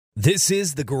This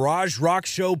is the Garage Rock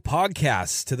Show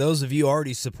podcast. To those of you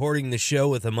already supporting the show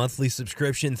with a monthly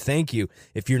subscription, thank you.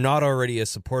 If you're not already a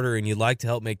supporter and you'd like to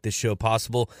help make this show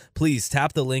possible, please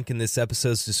tap the link in this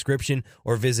episode's description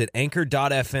or visit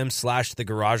anchor.fm/The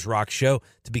Garage Rock Show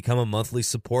to become a monthly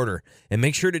supporter. And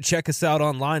make sure to check us out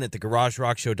online at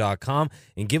thegaragerockshow.com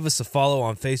and give us a follow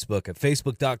on Facebook at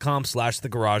facebook.com/The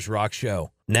Garage Rock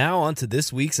Show. Now on to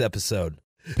this week's episode.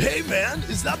 Hey, man,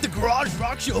 is that the Garage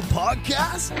Rock Show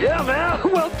podcast? Yeah, man.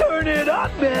 Well, turn it up,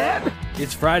 man.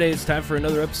 It's Friday. It's time for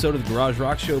another episode of the Garage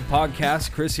Rock Show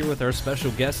podcast. Chris here with our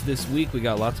special guest this week. We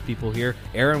got lots of people here.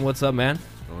 Aaron, what's up, man?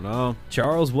 What's going on?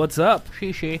 Charles, what's up?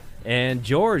 Shishi. And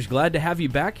George, glad to have you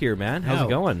back here, man. How's it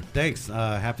going? Thanks.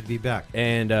 Happy to be back.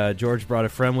 And George brought a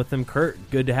friend with him. Kurt,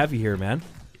 good to have you here, man.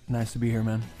 Nice to be here,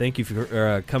 man. Thank you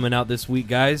for coming out this week,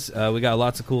 guys. We got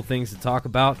lots of cool things to talk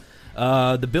about.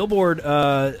 The Billboard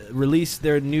released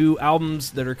their new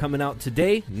albums that are coming out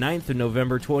today, 9th of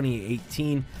November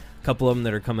 2018. A couple of them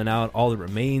that are coming out. All That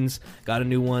Remains got a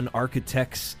new one.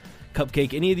 Architects,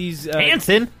 Cupcake. Any of these?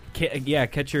 Hanson.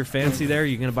 Catch your fancy there.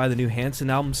 You're going to buy the new Hanson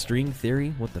album, String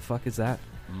Theory. What the fuck is that?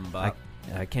 I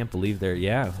can't believe they're,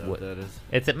 What that is?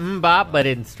 It's a bop, but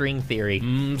in string theory.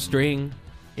 String.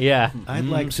 Yeah. I'd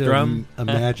like Strum. to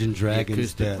Imagine Dragons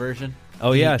acoustic that version.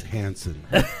 Oh, yeah. eat Hanson.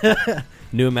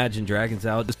 New Imagine Dragons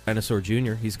out. Dinosaur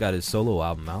Jr., he's got his solo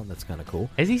album out. That's kind of cool.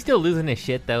 Is he still losing his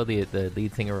shit, though, the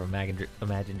lead singer of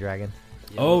Imagine Dragons?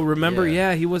 Oh, remember?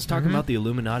 Yeah, he was talking about the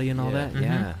Illuminati and all that.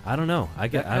 Yeah, I don't know. I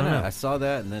don't know. I saw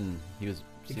that, and then he was.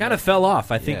 He kind of fell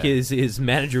off. I think Yeah. his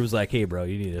manager was like, "Hey, bro,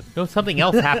 you need to." No, something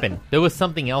else happened. There was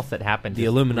something else that happened. The just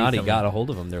Illuminati recently. got a hold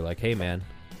of him. They're like, "Hey, man,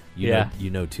 you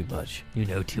know too much. You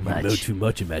know too You know much. too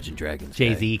much. Imagine Dragons."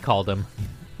 Jay-Z called him.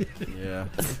 Yeah.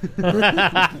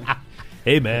 guy.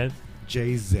 Hey, man.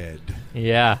 JZ.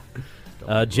 Yeah.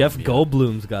 Jeff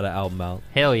Goldblum's got an album out.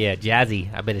 Hell yeah.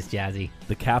 Jazzy. I bet it's jazzy.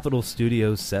 The Capitol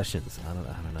Studios Sessions. I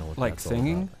don't know what Like that's all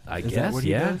singing? about. I Is that guess. what he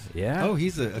Yeah. does? Yeah. Oh,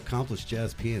 he's an accomplished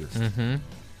jazz pianist. Mm-hmm.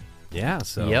 Yeah.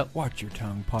 So. Yep. Watch your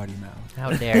tongue, potty mouth.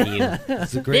 How dare you?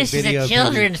 It's a great video. This is a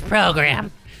children's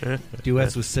program.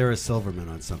 Duets with Sarah Silverman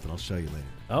on something. I'll show you later.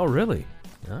 Oh, really?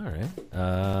 All right.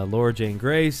 Laura Jane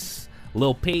Grace,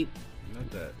 Lil Peep.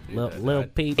 Lil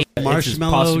Peep. It's his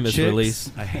Marshmallow posthumous Chicks.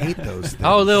 release. I hate those things.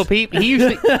 Oh, Lil Peep. He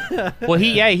usually,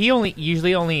 he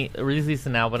usually only releases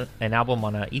an album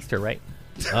on Easter, right?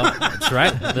 Oh, that's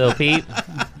right. Lil Peep.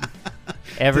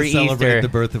 Every to celebrate Easter. the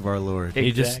birth of our Lord.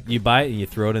 Exactly. You buy it and you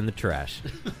throw it in the trash.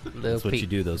 Lil That's what Peep. you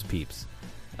do, those peeps.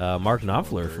 Mark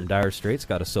Knopfler from Dire Straits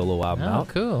got a solo album Oh, out.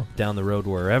 cool. Down the Road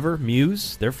Wherever.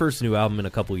 Muse, their first new album in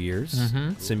a couple years.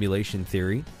 Mhm. Simulation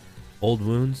Theory. Old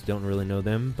Wounds, don't really know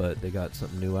them, but they got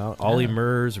something new out. Ollie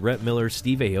Murs, Rhett Miller,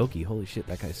 Steve Aoki. Holy shit,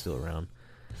 that guy's still around.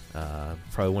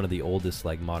 Probably one of the oldest,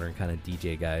 like, modern kind of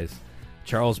DJ guys.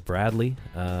 Charles Bradley.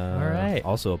 All right.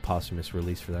 Also a posthumous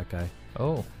release for that guy.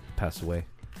 Oh. Passed away.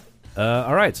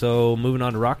 All right, so moving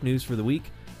on to rock news for the week.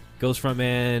 Ghost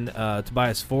frontman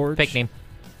Tobias Forge. Fake name.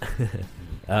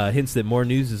 Hints that more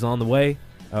news is on the way.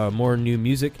 More new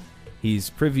music.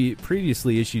 He's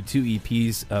previously issued 2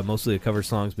 EPs, mostly cover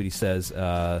songs, but he says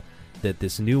that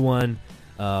this new one,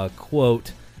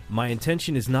 quote, "My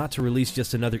intention is not to release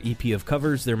just another EP of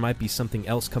covers. There might be something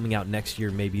else coming out next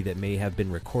year, maybe that may have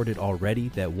been recorded already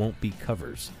that won't be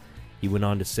covers." He went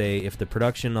on to say, "If the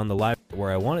production on the live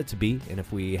where I want it to be, and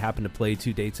if we happen to play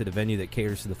 2 dates at a venue that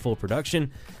caters to the full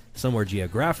production, somewhere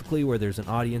geographically where there's an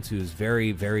audience who is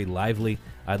very, very lively,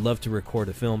 I'd love to record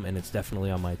a film, and it's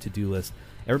definitely on my to-do list."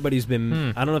 Everybody's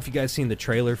been, I don't know if you guys seen the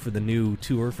trailer for the new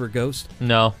tour for Ghost,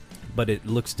 No. but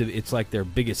it's like their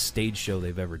biggest stage show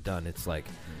they've ever done. It's like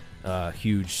a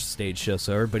huge stage show,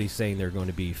 so everybody's saying they're going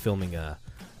to be filming a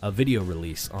video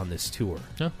release on this tour.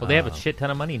 Well, they have a shit ton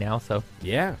of money now, so.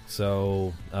 Yeah,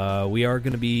 so we are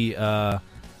going to be,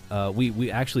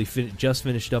 we actually just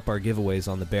finished up our giveaways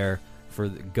on the Bear for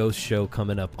the Ghost show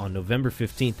coming up on November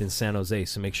 15th in San Jose,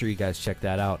 so make sure you guys check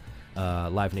that out.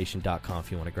 LiveNation.com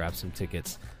if you want to grab some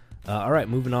tickets. All right,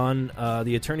 moving on.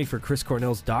 The attorney for Chris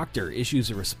Cornell's doctor issues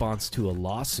a response to a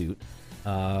lawsuit.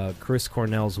 Chris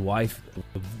Cornell's wife,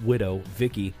 widow,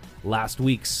 Vicky, last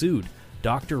week sued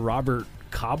Dr. Robert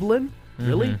Coblin.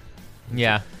 Really?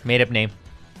 Yeah, made up name.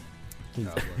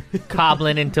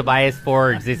 Coblin and Tobias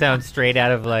Forge. They sound straight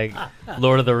out of, like,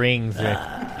 Lord of the Rings.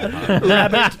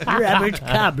 Robert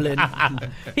Coblin.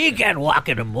 He can't walk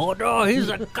in a motor. He's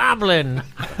a goblin.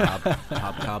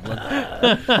 Hobgoblin.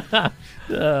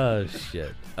 Oh,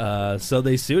 shit. So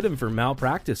they sued him for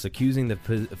malpractice, accusing the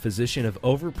physician of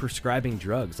overprescribing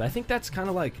drugs. I think that's kind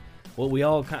of like what we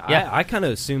all kind of... Yeah. I kind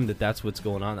of assume that that's what's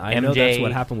going on. I know that's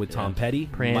what happened with Tom Yeah. Petty,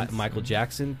 Prince. Michael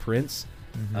Jackson, Prince.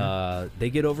 they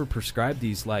get overprescribed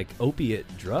these like opiate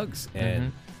drugs,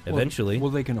 and eventually,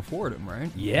 well, they can afford them, right?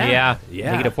 yeah, They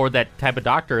can afford that type of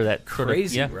doctor. That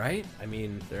crazy, sort of, right? I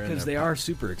mean, They're in because their they are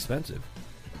super expensive.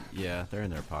 Yeah, they're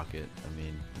in their pocket. I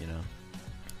mean, you know.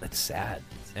 That's sad.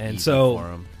 It's And easy so, for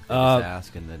 'em. They uh, just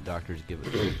ask, and the doctors give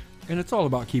it. And it's all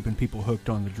about keeping people hooked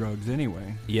on the drugs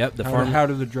anyway. yep, the How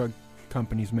do the drug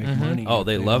companies make money? Oh, if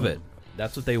they love don't? it.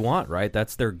 That's what they want, right?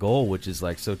 That's their goal, which is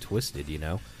like so twisted, you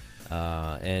know.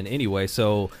 And anyway,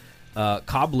 so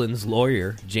Coblin's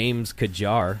lawyer, James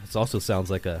Kajar, this also sounds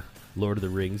like a Lord of the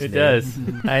Rings. It name. does.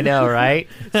 I know, right?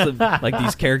 Like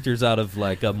these characters out of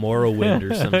like a Morrowind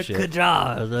or some shit.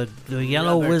 Kajar, the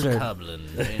yellow wizard. Coblin,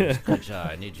 James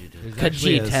Kajar, I need you to. There's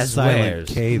actually a Khajiit has silent wares.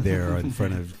 K there in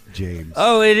front of James.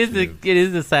 Oh, it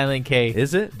is the silent K.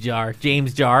 Is it? Jar.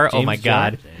 James Jar. Oh James my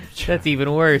Jar? God. That's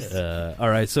even worse. All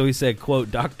right, so he said,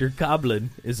 quote, Dr. Coblin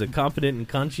is a competent and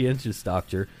conscientious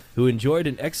doctor who enjoyed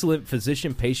an excellent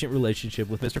physician-patient relationship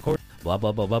with Mr. Court. Blah,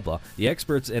 blah, blah, blah, blah. The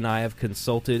experts and I have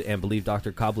consulted and believe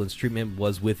Dr. Coblin's treatment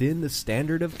was within the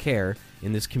standard of care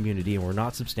in this community and were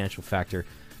not a substantial factor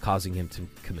causing him to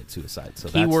commit suicide. So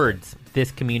Key words. This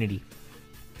community.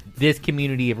 This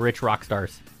community of rich rock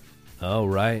stars. Oh,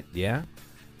 right. Yeah.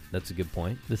 That's a good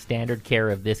point. The standard care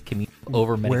of this community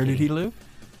over medicating. Where did he live?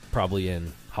 Probably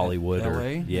in Hollywood or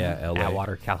LA? yeah, LA.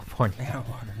 Atwater, California.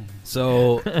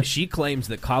 So she claims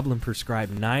that Coblin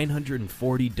prescribed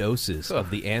 940 doses of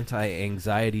the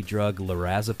anti-anxiety drug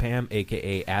lorazepam,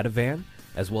 aka Ativan,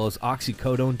 as well as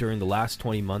oxycodone during the last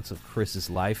 20 months of Chris's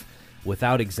life,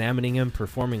 without examining him,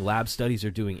 performing lab studies,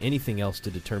 or doing anything else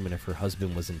to determine if her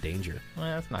husband was in danger. Well,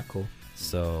 that's not cool.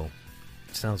 So,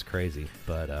 sounds crazy,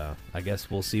 but I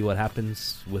guess we'll see what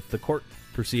happens with the court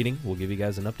proceeding. We'll give you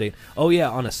guys an update. Oh yeah,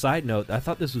 on a side note, I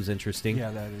thought this was interesting.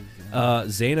 Yeah, that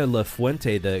is. Zena La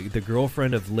Fuente, the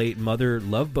girlfriend of late Mother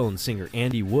Love Bone singer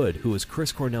Andy Wood, who was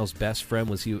Chris Cornell's best friend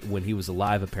when he was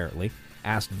alive apparently,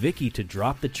 asked Vicky to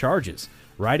drop the charges,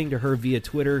 writing to her via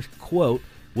Twitter, quote,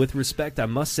 with respect, I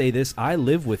must say this, I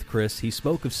live with Chris. He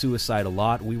spoke of suicide a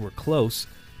lot. We were close.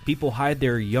 People hide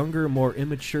their younger, more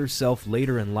immature self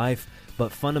later in life,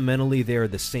 but fundamentally they are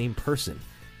the same person.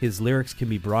 His lyrics can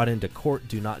be brought into court.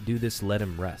 Do not do this. Let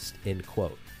him rest. End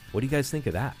quote. What do you guys think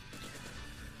of that?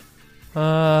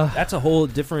 That's a whole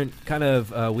different kind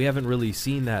of. We haven't really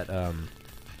seen that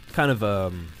kind of.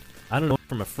 I don't know,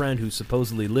 from a friend who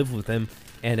supposedly lived with him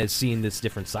and has seen this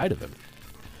different side of him.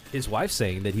 His wife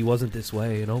saying that he wasn't this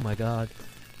way, and oh my God,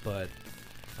 but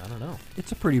I don't know.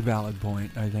 It's a pretty valid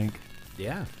point, I think.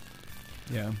 Yeah.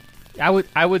 Yeah. I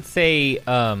would say,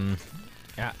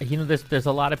 there's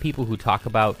a lot of people who talk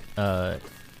about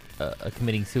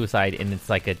committing suicide, and it's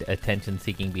like a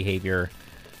attention-seeking behavior,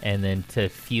 and then to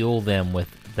fuel them with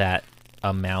that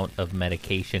amount of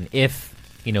medication, if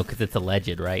because it's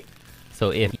alleged, right?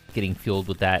 So if getting fueled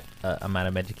with that amount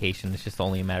of medication, it's just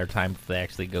only a matter of time if they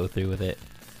actually go through with it.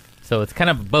 So it's kind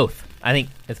of both. I think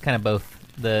it's kind of both.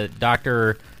 The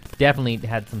doctor definitely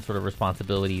had some sort of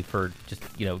responsibility for just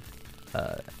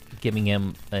giving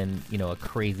him a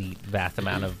crazy vast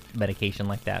amount of medication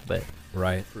like that. But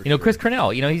Right. Chris Cornell,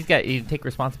 he'd take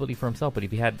responsibility for himself. But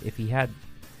if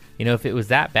it was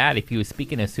that bad, if he was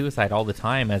speaking of suicide all the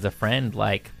time as a friend,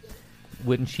 like,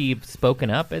 wouldn't she have spoken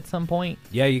up at some point?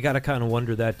 Yeah, you got to kind of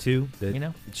wonder that too. That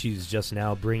You she's just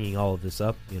now bringing all of this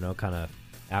up, kind of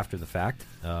after the fact.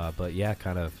 But yeah,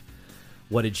 kind of,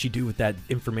 what did she do with that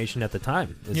information at the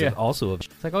time? Is it also It's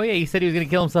like, oh yeah, he said he was going to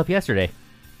kill himself yesterday.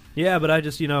 yeah, but I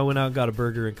just went out and got a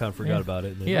burger and kind of forgot Yeah. about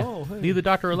it. And then, Yeah, oh, hey. leave the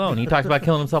doctor alone. He talks about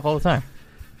killing himself all the time.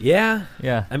 Yeah.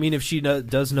 Yeah. I mean, if she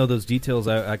does know those details,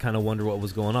 I kind of wonder what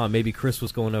was going on. Maybe Chris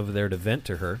was going over there to vent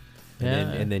to her,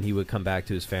 and then he would come back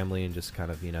to his family and just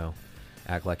kind of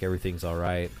act like everything's all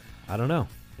right. I don't know.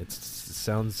 It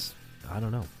sounds, I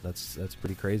don't know. That's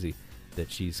pretty crazy that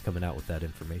she's coming out with that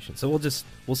information. So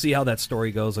we'll see how that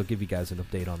story goes. I'll give you guys an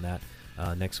update on that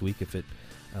next week if it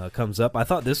comes up. I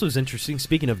thought this was interesting.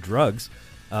 Speaking of drugs,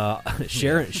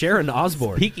 Sharon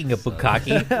Osbourne. Speaking of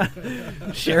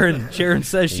bukkake, Sharon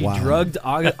says she Wow. drugged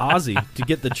Ozzy to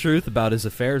get the truth about his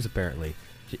affairs, apparently.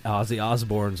 Ozzy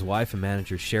Osbourne's wife and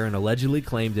manager Sharon allegedly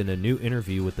claimed in a new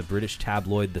interview with the British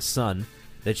tabloid The Sun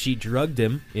that she drugged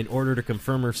him in order to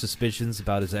confirm her suspicions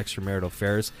about his extramarital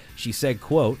affairs. She said,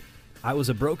 quote, I was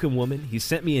a broken woman. He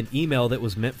sent me an email that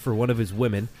was meant for one of his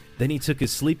women. Then he took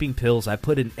his sleeping pills. I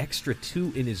put an extra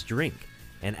 2 in his drink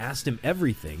and asked him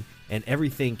everything, and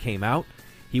everything came out.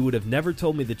 He would have never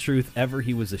told me the truth ever.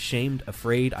 He was ashamed,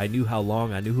 afraid. I knew how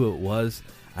long. I knew who it was.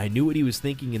 I knew what he was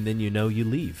thinking, and then you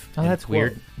leave. Oh, End that's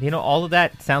quote. weird. All of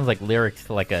that sounds like lyrics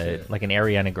to like an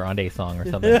Ariana Grande song or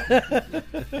something.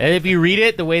 And if you read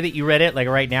it the way that you read it, like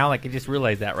right now, like I just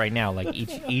realized that right now, like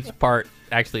each part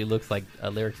actually looks like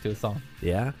lyrics to a song.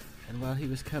 Yeah. And while he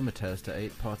was comatose, I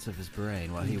ate parts of his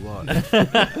brain while he walked.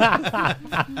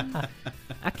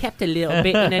 I kept a little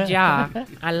bit in a jar.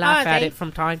 I laugh at it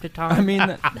from time to time. I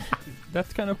mean,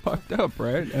 that's kind of fucked up,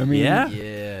 right? I mean, Yeah.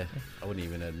 Yeah. I wouldn't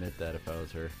even admit that if I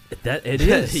was her. That it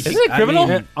is. Isn't it criminal? I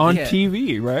mean, on Yeah.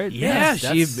 TV, right? yeah, Yes,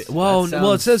 she. that's- Well, that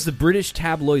well, it sounds- says the British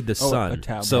tabloid The Oh, a Sun.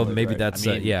 tabloid, so maybe right. that's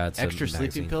I mean, it's a extra sleeping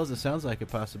magazine. pills. It sounds like it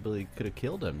possibly could have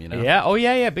killed him. You know. Yeah. Oh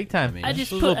yeah. Big time. I mean, I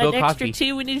just This is put little an Bill extra Cosby.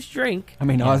 2 in his drink. I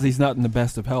mean, Yeah. Ozzy's not in the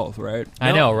best of health, right?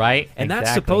 I know, right? And that's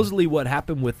Exactly. supposedly what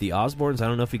happened with the Osbournes. I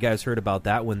don't know if you guys heard about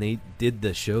that when they did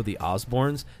the show, The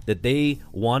Osbournes, that they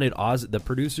wanted the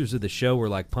producers of the show were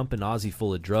like pumping Ozzy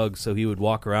full of drugs so he would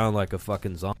walk around like a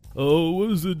fucking zombie. Oh,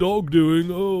 what is the dog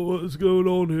doing? Oh, what's going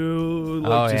on here?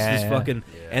 Like Oh, just yeah, this yeah. fucking.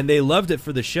 And they loved it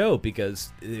for the show because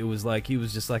it was like he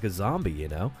was just like a zombie, you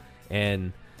know?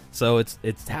 And so it's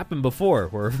happened before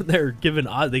where they're giving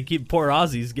they keep poor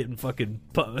Ozzy's getting fucking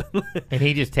And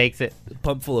he just takes it.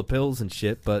 pumped full of pills and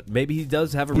shit, but maybe he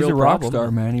does have a He's real a rock problem.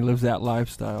 star, man. He lives that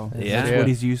lifestyle. Yeah. That's what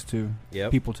he's used to.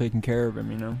 Yep. People taking care of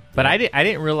him, you know. But I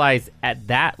didn't realize at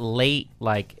that late,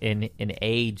 like in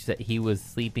age, that he was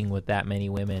sleeping with that many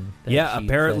women. that Yeah, she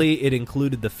apparently it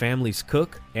included the family's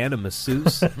cook and a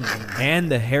masseuse and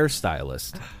the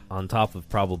hairstylist on top of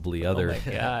probably said. other Oh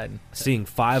my god! seeing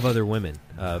 5 other women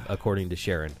according to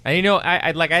Sharon. And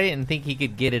I didn't think he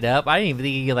could get it up. I didn't even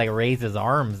think he could like raise his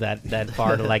arms that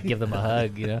far to like give them a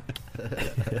hug. You know?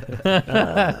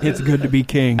 It's good to be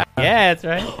king. Yeah, that's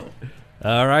right.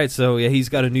 All right, so yeah, he's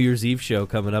got a New Year's Eve show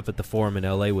coming up at the Forum in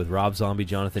LA with Rob Zombie,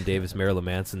 Jonathan Davis, Marilyn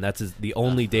Manson. That's the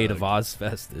only date of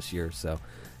Ozfest this year, so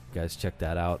you guys check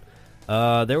that out.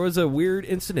 There was a weird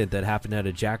incident that happened at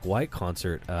a Jack White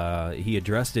concert. He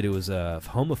addressed it. It was a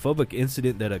homophobic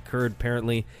incident that occurred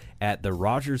apparently at the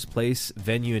Rogers Place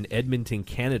venue in Edmonton,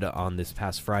 Canada on this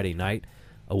past Friday night.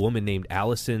 A woman named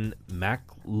Allison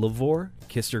McLevore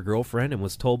kissed her girlfriend and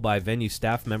was told by a venue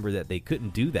staff member that they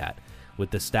couldn't do that,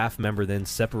 with the staff member then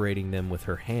separating them with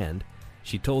her hand.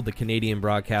 She told the Canadian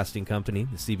Broadcasting Company,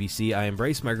 the CBC, I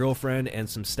embraced my girlfriend and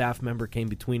some staff member came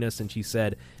between us, and she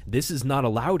said, this is not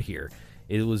allowed here.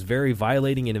 It was very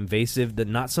violating and invasive,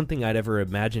 not something I'd ever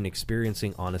imagined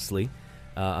experiencing, honestly.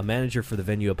 A manager for the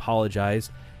venue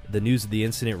apologized. The news of the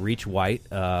incident reached White,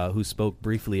 who spoke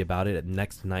briefly about it at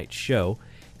next night's show.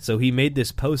 So he made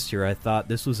this post here. I thought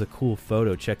this was a cool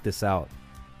photo. Check this out.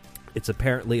 It's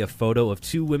apparently a photo of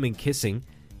 2 women kissing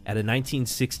at a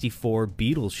 1964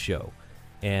 Beatles show.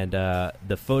 And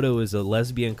the photo is a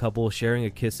lesbian couple sharing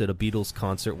a kiss at a Beatles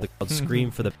concert called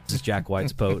Scream for the This is Jack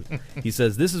White's post. He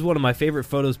says, this is one of my favorite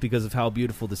photos because of how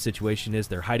beautiful the situation is.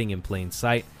 They're hiding in plain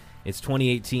sight. It's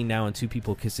 2018 now, and 2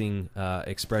 people kissing,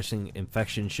 expressing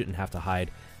affection shouldn't have to hide.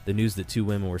 The news that 2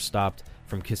 women were stopped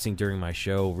from kissing during my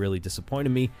show really disappointed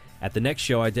me. At the next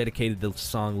show, I dedicated the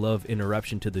song Love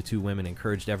Interruption to the 2 women,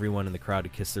 encouraged everyone in the crowd to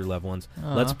kiss their loved ones.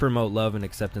 Let's promote love and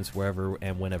acceptance wherever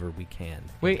and whenever we can.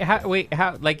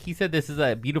 How? Like he said, this is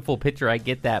a beautiful picture. I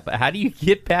get that, but how do you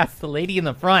get past the lady in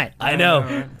the front? I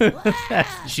know.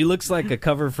 She looks like a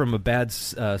cover from a bad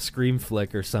Scream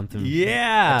flick or something.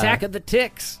 Yeah, Attack of the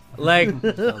Ticks. like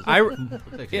Looks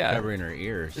like she's Yeah. covering her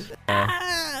ears.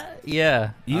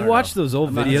 yeah. You watch those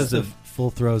old videos of full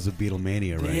throes of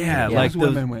Beatlemania, right? Yeah, Those like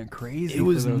women those- went crazy. it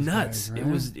was for those nuts. guys, It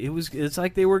right? was it's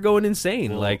like they were going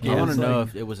insane. Well, like I it want was to know like-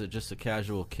 if it was just a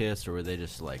casual kiss or were they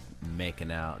just like making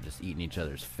out, just eating each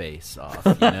other's face off.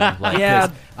 You know? Like, Yeah.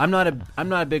 'cause I'm not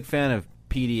a big fan of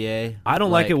PDA. I don't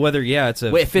like it whether it's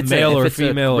a if it's male if or it's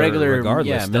female a regular, or regardless.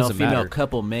 yeah, male doesn't female matter.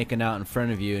 couple making out in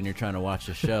front of you and you're trying to watch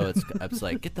the show. It's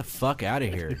like, get the fuck out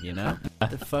of here, you know?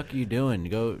 What the fuck are you doing?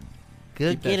 Go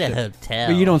keep that Get a shit- hotel.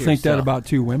 But you don't to think that yourself. about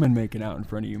 2 women making out in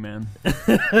front of you, man.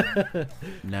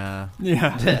 Nah.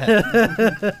 Yeah.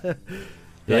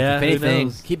 Yeah, Like, if who anything,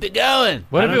 knows? keep it going.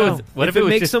 What I if it don't was? know. What if it it was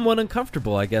makes just? someone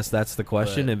uncomfortable? I guess that's the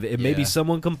question. But, It maybe yeah.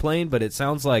 someone complained, but it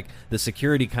sounds like the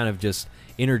security kind of just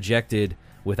interjected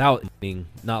without being,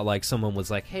 not like someone was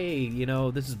like, "Hey,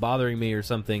 this is bothering me" or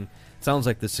something. It sounds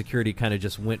like the security kind of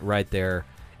just went right there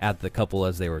at the couple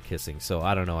as they were kissing. So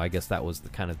I don't know. I guess that was the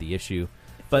kind of the issue.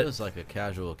 If it was like a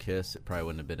casual kiss, it probably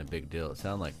wouldn't have been a big deal. It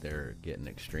sounded like they're getting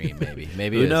extreme, maybe.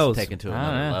 Maybe Who it's knows? taken to I don't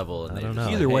another know. level. And I they don't just know.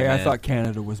 like, Either way, hey, I man. thought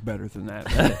Canada was better than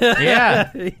that.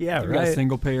 Yeah, Yeah, They've got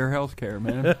single payer health care,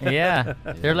 man. yeah.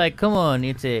 They're like, come on,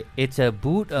 it's a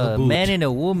boot, boot. man and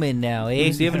a woman now, eh?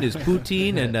 He's having his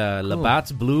poutine and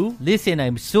Labatt's Blue. Listen,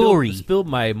 I'm sorry, Spilled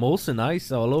my Molson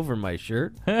Ice all over my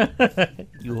shirt.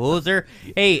 you hoser.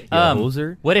 Hey,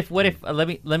 hoser. What if?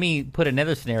 Let me put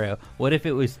another scenario. What if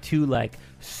it was two like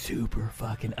super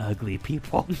fucking ugly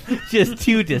people, just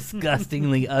two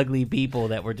disgustingly ugly people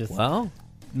that were just Well,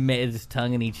 just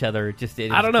tonguing each other? Just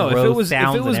I don't know if it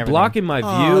was blocking my view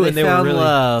Oh, and they were found really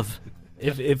love.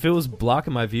 if it was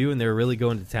blocking my view and they were really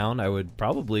going to town, I would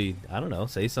probably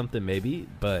say something maybe,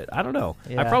 but I don't know.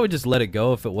 Yeah. I'd probably just let it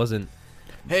go if it wasn't.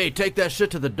 Hey, take that shit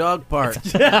to the dog park.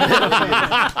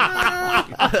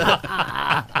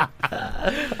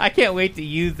 I can't wait to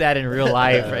use that in real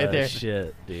life right there.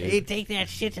 Shit, dude. Hey, take that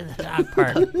shit to the dog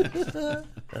park.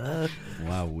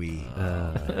 Wow, we.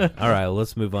 All right, well,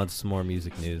 let's move on to some more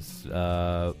music news.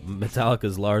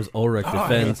 Metallica's Lars Ulrich Oh, I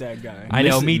hate defends that guy. I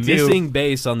know, me too. missing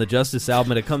bass on the Justice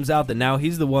album, and it comes out that now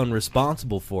he's the one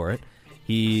responsible for it.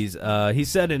 He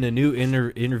said in a new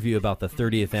interview about the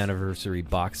 30th anniversary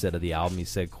box set of the album, he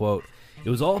said, quote, "It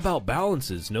was all about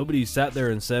balances. Nobody sat there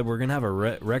and said, we're going to have a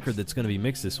record that's going to be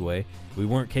mixed this way. We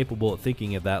weren't capable of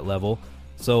thinking at that level.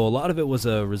 So a lot of it was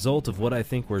a result of what I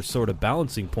think were sort of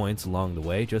balancing points along the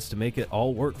way, just to make it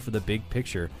all work for the big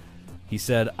picture." He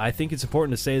said, "I think it's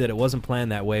important to say that it wasn't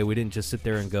planned that way. We didn't just sit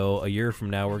there and go, a year from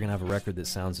now, we're going to have a record that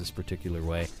sounds this particular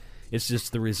way. It's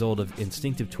just the result of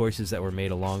instinctive choices that were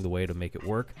made along the way to make it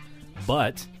work."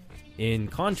 But in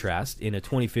contrast, in a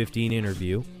 2015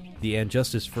 interview, the And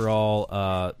Justice for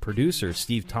All producer,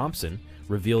 Steve Thompson,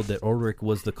 revealed that Ulrich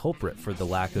was the culprit for the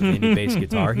lack of any bass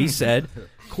guitar. He said,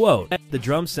 quote, "The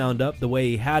drums sound up the way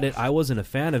he had it. I wasn't a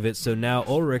fan of it, so now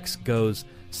Ulrich goes,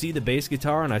 'See the bass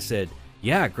guitar?' And I said,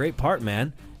 'Yeah, great part,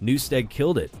 man. Newstead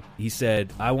killed it.' He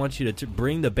said, 'I want you to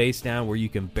bring the bass down where you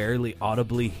can barely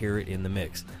audibly hear it in the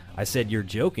mix.' I said, 'You're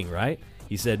joking, right?'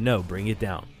 He said, 'No, bring it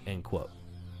down,' end quote."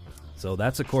 So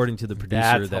that's according to the producer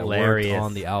That's that hilarious. worked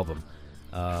on the album.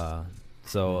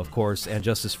 So, of course, And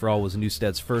Justice for All was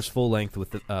Newsted's first full length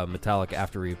with Metallica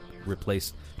after he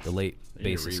replaced the late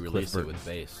bassist Cliff Re-release it Burton. with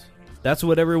bass. That's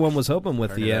what everyone was hoping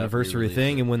with Turn the it up, anniversary re-release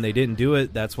thing, it. and when they didn't do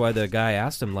it, that's why the guy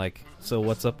asked him, like, "So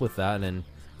what's up with that?" And then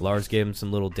Lars gave him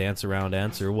some little dance around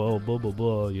answer. "Well, blah blah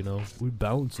blah, we're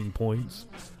balancing points,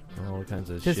 all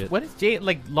kinds of Just shit." what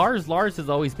is Lars has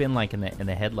always been like in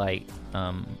the headlight.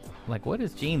 Like what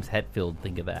does James Hetfield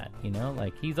think of that?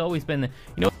 Like he's always been the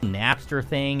Napster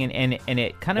thing, and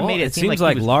it kind of Well, made it seem seems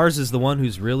like like Lars is the one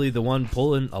who's really the one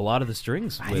pulling a lot of the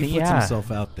strings. I With. think- He puts Yeah.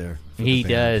 himself out there. for he the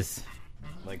band. does.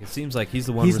 Like it seems like he's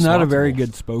the one. He's not a very responsible.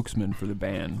 good spokesman for the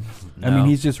band. I No. mean,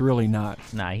 he's just really not.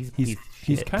 Nah, he's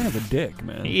He's kind of a dick,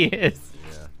 man. he is.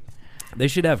 They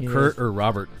should have He Kurt is. or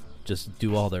Robert just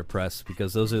do all their press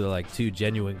because those are like two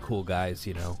genuine cool guys.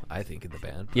 I think in the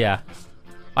band. Yeah.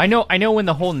 I know when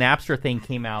the whole Napster thing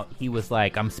came out, he was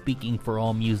like, "I'm speaking for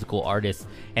all musical artists."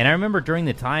 And I remember during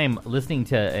the time listening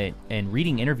to and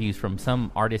reading interviews from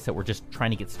some artists that were just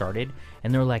trying to get started,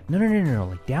 and they're like, no,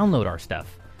 like download our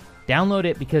stuff. Download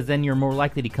it because then you're more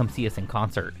likely to come see us in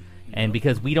concert. And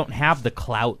because we don't have the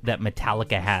clout that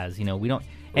Metallica has, we don't.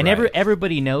 And Right.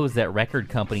 everybody knows that record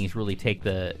companies really take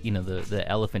the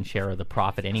elephant share of the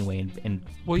profit anyway, and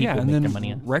Well, people yeah, and make then their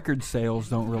money on. record sales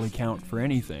don't really count for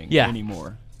anything Yeah.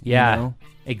 anymore. Yeah, you know?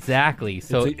 exactly.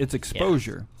 So it's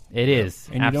exposure, it is,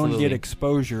 and absolutely. you don't get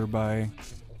exposure by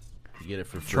You get it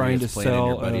for free. trying to It's playing in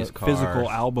your sell buddy's a car. physical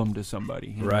album to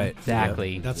somebody. you know? Right.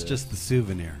 Exactly. That's just the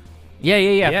souvenir.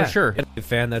 Yeah, for sure. A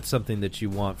fan, that's something that you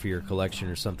want for your collection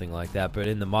or something like that. But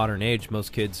in the modern age,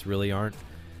 most kids really aren't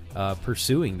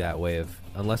pursuing that way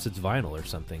unless it's vinyl or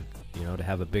something. To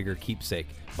have a bigger keepsake.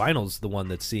 Vinyl's the one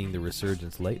that's seeing the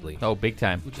resurgence lately. Oh, big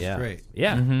time. Which Yeah, is great.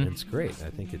 Yeah, Mhm. it's great. I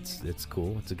think it's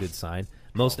cool. It's a good sign.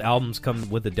 Most albums come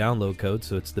with a download code,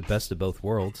 so it's the best of both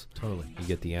worlds. Totally. You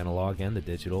get the analog and the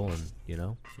digital, and You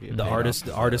get the paid artist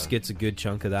off, gets a good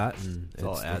chunk of that, and It's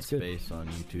all ad it's good. space on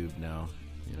YouTube now.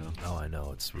 Oh, I know,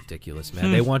 it's ridiculous,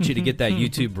 man. They want you to get that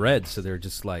YouTube red, so they're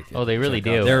just like, Oh, they really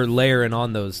Check out do. they're layering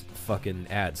on those fucking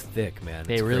ads thick, man.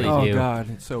 They It's really crazy. Oh do. God,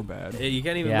 it's so bad. You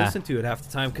can't even Yeah. listen to it half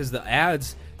the time because the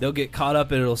ads, they'll get caught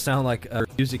up and it'll sound like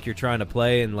music you're trying to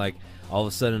play, and like all of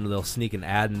a sudden they'll sneak an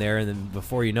ad in there, and then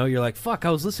before you know, you're like, "Fuck,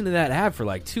 I was listening to that ad for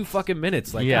like 2 fucking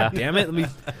minutes." Like, Yeah. God damn it, let me.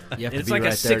 You have It's to be like a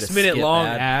right there to 6-minute skip long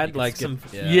You ad, can like skip-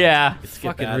 some. Yeah. Skip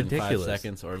fucking ad in 5 ridiculous.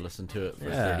 seconds or listen to it for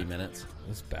Yeah. 30 minutes.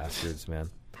 Those bastards, man.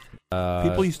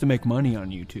 People used to make money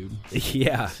on YouTube.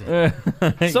 Yeah.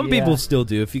 Some people still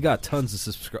do. If you got tons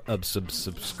of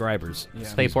subscribers.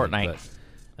 Yeah. Play Excuse me, Fortnite.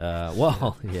 but,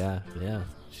 well, yeah.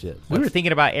 Shit. We were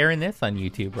thinking about airing this on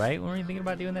YouTube, right? Weren't we thinking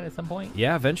about doing that at some point?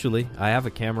 Yeah, eventually. I have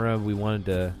a camera. We wanted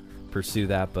to pursue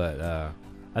that, but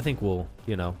I think we'll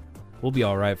be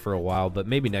all right for a while. But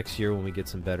maybe next year when we get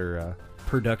some better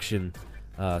production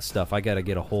stuff. I got to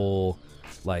get a whole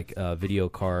video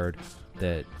card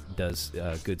that does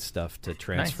good stuff to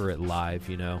transfer it live.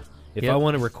 If I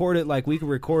want to record it, we could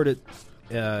record it.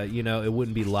 It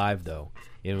wouldn't be live though.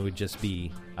 It would just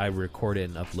be I record it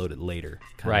and upload it later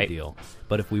kind of deal.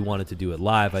 But if we wanted to do it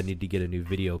live, I need to get a new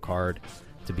video card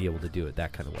to be able to do it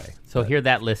that kind of way. So hear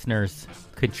that, listeners.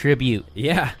 Contribute.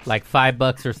 Yeah. Like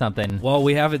 $5 or something. Well,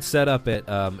 we have it set up at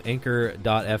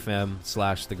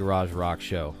anchor.fm/The Garage Rock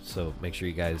Show. So make sure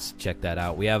you guys check that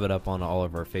out. We have it up on all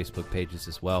of our Facebook pages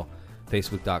as well.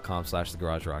 Facebook.com/The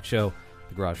Garage Rock Show,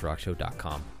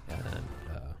 TheGarageRockShow.com. And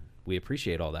we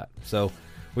appreciate all that. So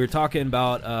we were talking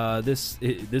about this.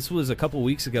 This was a couple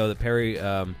weeks ago that Perry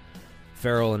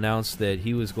Farrell announced that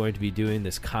he was going to be doing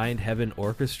this Kind Heaven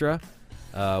Orchestra,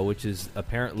 which is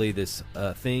apparently this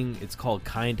thing. It's called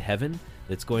Kind Heaven.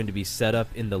 That's going to be set up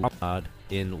in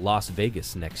in Las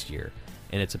Vegas next year,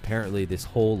 and it's apparently this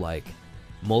whole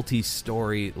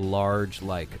multi-story, large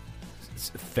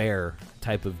fair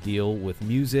type of deal with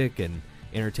music and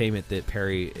entertainment that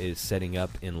Perry is setting up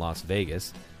in Las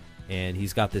Vegas. And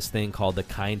he's got this thing called the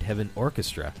Kind Heaven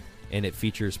Orchestra, and it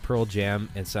features Pearl Jam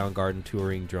and Soundgarden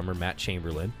touring drummer Matt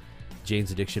Chamberlain,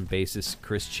 Jane's Addiction bassist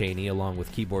Chris Chaney, along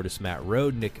with keyboardist Matt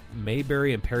Rode, Nick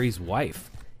Mayberry, and Perry's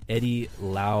wife, Eddie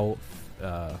Lau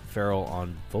Farrell,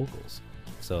 on vocals.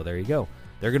 So there you go.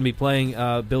 They're going to be playing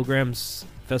Bill Graham's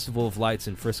Festival of Lights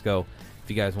in Frisco, if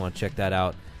you guys want to check that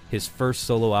out. His first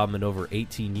solo album in over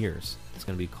 18 years. It's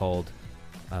going to be called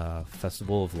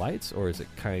Festival of Lights, or is it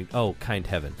Kind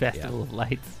Heaven? Festival of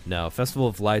Lights. No, Festival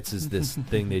of Lights is this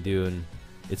thing they do, and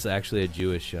it's actually a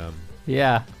Jewish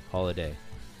holiday.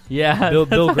 Yeah.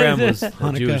 Bill Graham was a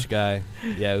Hanukkah. Jewish guy.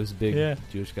 Yeah, he was a big Yeah.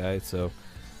 Jewish guy, so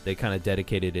they kind of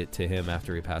dedicated it to him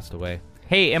after he passed away.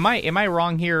 Hey, am I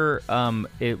wrong here?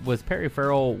 It was Perry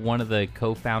Farrell one of the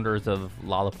co-founders of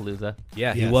Lollapalooza?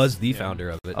 Yeah, he Yes. was the founder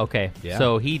of it. Okay. Yeah.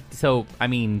 So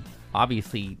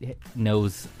obviously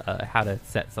knows how to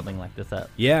set something like this up.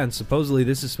 Yeah, and supposedly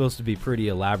this is supposed to be pretty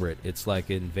elaborate. It's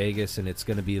in Vegas, and it's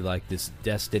going to be this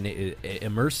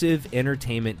immersive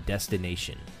entertainment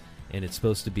destination, and it's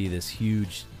supposed to be this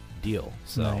huge deal.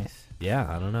 So, Nice. yeah,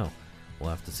 I don't know. We'll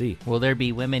have to see. Will there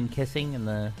be women kissing in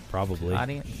the Probably.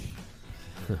 audience?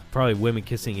 Probably women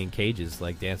kissing in cages,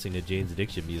 dancing to Jane's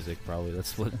Addiction music. Probably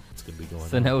that's what's going to be going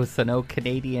on. So no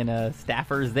Canadian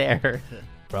staffers there.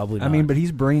 Probably not. But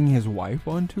he's bringing his wife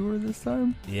on tour this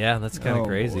time? Yeah, that's kind of Oh,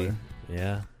 crazy. boy.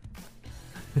 Yeah.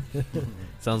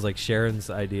 Sounds like Sharon's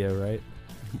idea, right?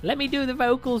 Let me do the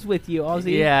vocals with you,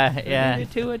 Ozzy. Yeah. We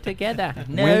do it together.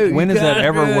 No, When has that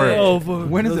ever worked?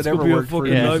 When has That's it ever gonna be a worked for a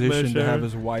fucking nightmare, musician to have Sharon.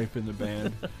 his wife in the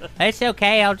band? It's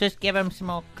okay. I'll just give him some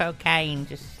more cocaine.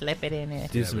 Just slip it in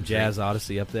it. Do some Jazz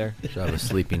Odyssey up there. Should have a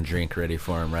sleeping drink ready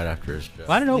for him right after his show.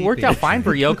 Well, I don't know. It worked out fine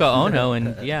for Yoko Ono,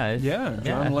 and yeah,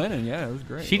 John Lennon. Yeah, it was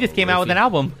great. She just came out with an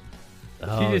album.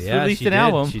 Oh, just yeah, released she an did.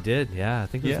 album. She did. Yeah, I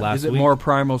think it was Yeah. last Is it week. more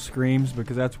Primal Screams?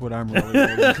 Because that's what I'm really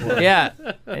waiting for. Yeah,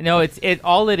 no, it's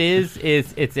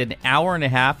it's an hour and a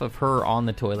half of her on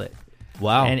the toilet,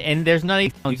 Wow. and there's not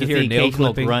even you just can hear the nail occasional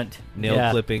clipping, grunt,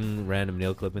 random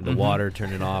nail clipping, the water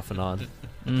turning off and on.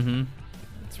 Mm-hmm.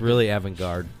 It's really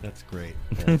avant-garde. That's great.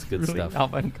 Yeah, it's good Really stuff.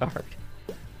 avant-garde.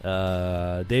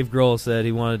 Dave Grohl said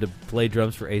he wanted to play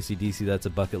drums for AC/DC. That's a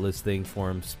bucket list thing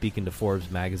for him. Speaking to Forbes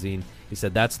magazine, he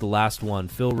said that's the last one.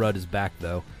 Phil Rudd is back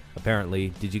though. Apparently,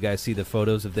 did you guys see the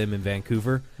photos of them in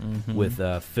Vancouver with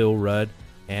Phil Rudd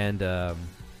and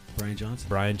Brian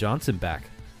Johnson. back?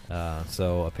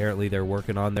 So apparently they're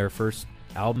working on their first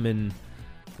album in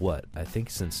I think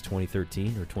since 2013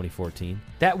 or 2014.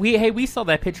 That we saw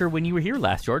that picture when you were here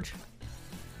last, George.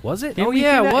 Was it? Didn't Oh we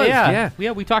yeah, see it that? was. Yeah.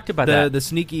 Yeah. We talked about that. The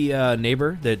sneaky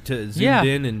neighbor that zoomed Yeah.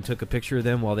 in and took a picture of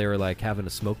them while they were having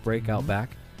a smoke break out back.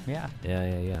 Yeah.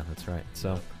 Yeah. That's right.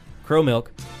 So, Crow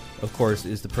Milk, of course,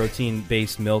 is the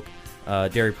protein-based milk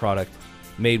dairy product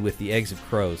made with the eggs of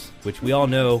crows, which we all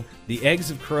know the eggs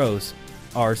of crows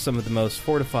are some of the most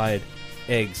fortified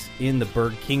eggs in the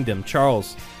bird kingdom.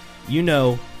 Charles, you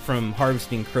know from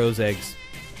harvesting crow's eggs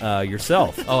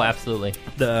yourself. Oh, absolutely.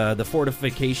 The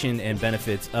fortification and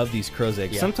benefits of these crow's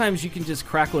eggs. Yeah. Sometimes you can just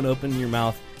crack one open in your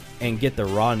mouth and get the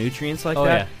raw nutrients like Oh,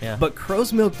 that. yeah. But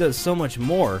crow's milk does so much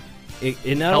more.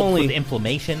 it not helps only with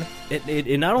inflammation.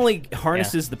 it not only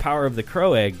harnesses the power of the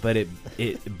crow egg, but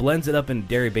it blends it up in a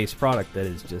dairy-based product that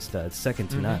is just second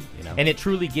to none. You know, And it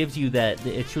truly gives you that.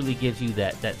 It truly gives you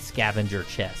that scavenger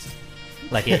chest.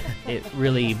 Like it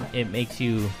really makes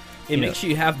you. it makes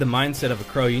you have the mindset of a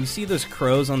crow. You see those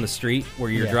crows on the street where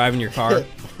you're driving your car,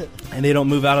 and they don't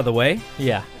move out of the way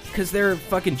Yeah. because they're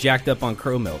fucking jacked up on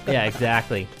crow milk. Yeah.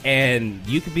 Exactly. And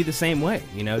you could be the same way.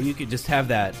 You know, you could just have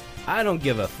that I don't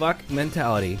give a fuck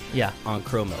mentality. Yeah. On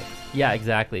crow milk. Yeah.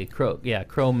 Exactly. Crow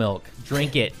milk.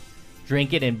 Drink it,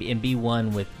 and be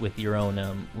one with your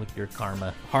own with your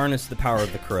karma. Harness the power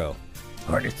of the crow.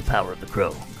 Harness the power of the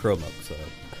crow. Crow milk. So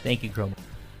Thank you, crow milk.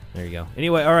 there you go.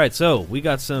 Anyway, all right. So we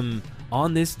got some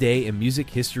on this day in music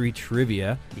history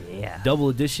trivia. Yeah. Double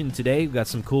edition today. We've got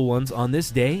some cool ones. On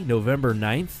this day, November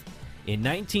 9th, in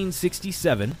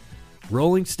 1967,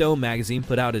 Rolling Stone magazine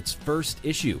put out its first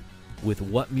issue with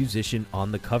what musician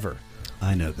on the cover?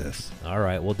 I know this. All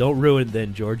right. Well, don't ruin it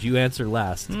then, George. You answer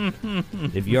last.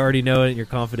 If you already know it and you're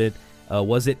confident,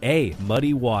 was it A,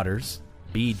 Muddy Waters,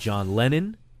 B, John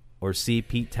Lennon, or C,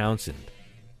 Pete Townsend?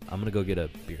 I'm going to go get a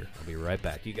beer. I'll be right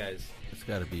back. You guys. It's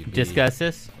got to be B. Discuss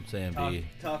this. I'm saying B.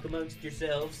 Talk amongst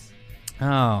yourselves.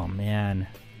 Oh man.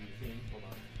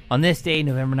 On this day,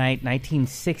 November 9th,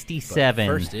 1967.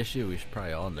 First issue, we should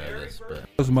probably all know this, but What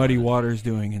was Muddy Waters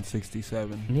doing in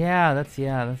 '67? Yeah, that's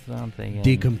what I'm thinking.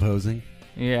 Decomposing?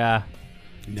 Yeah,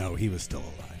 No, he was still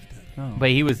alive then. Oh. but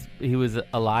he was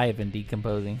alive and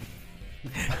decomposing.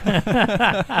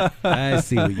 I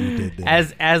see what you did there.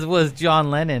 As was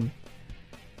John Lennon.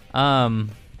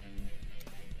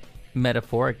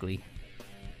 Metaphorically.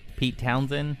 Pete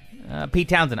Townsend. I'm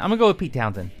gonna go with Pete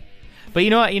Townsend. But you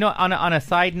know what? On a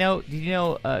side note, did you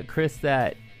know, Chris,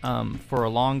 that for a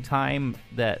long time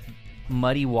that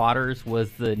Muddy Waters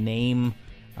was the name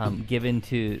given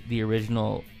to the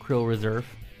original Krill Reserve?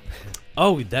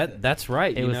 Oh, that's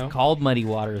right. It was called Muddy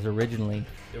Waters originally.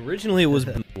 Originally, it was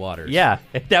Waters. Yeah,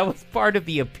 that was part of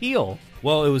the appeal.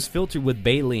 Well, it was filtered with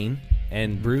baleen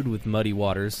and brewed with muddy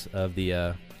waters of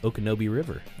the Okanobe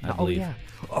River, I believe. Yeah.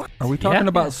 Are we talking Yeah.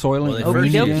 about soiling Well,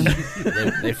 oats they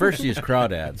again? they first used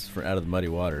crawdads out of the muddy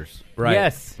waters Right.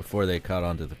 Yes. before they caught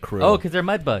onto the krill. Oh, because they're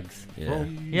mud bugs. yeah.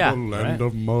 Yeah. Land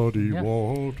of muddy Yeah.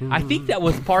 water. I think that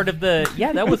was part of the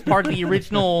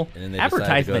original And then they decided to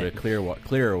advertisement. go to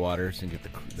clearer waters and get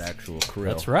the actual krill.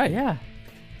 That's right. Yeah.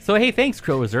 So hey, thanks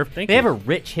Krill Reserve. Thank they you. have a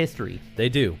rich history. They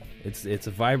do. It's a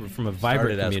vibrant from a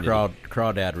Started vibrant as community.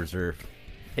 crawdad reserve.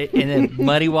 And then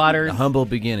Muddy Waters. The humble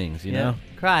beginnings, you know.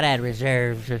 Crawdad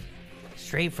reserves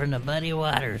straight from the muddy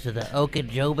waters of the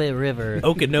Okeechobee River.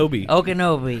 Okanobe.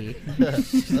 Okanobe.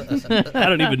 I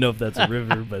don't even know if that's a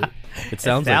river, but it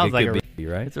sounds like it could be,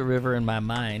 right? It's a river in my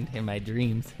mind, in my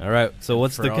dreams. All right. So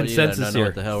what's For the all you that consensus don't know here?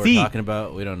 what the hell C. we're talking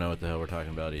about? We don't know what the hell we're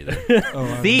talking about either. Oh,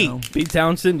 I C. don't know. Pete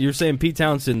Townsend. You're saying Pete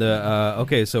Townsend.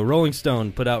 Okay, so Rolling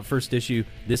Stone put out first issue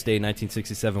this day,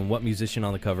 1967. What musician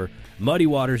on the cover? Muddy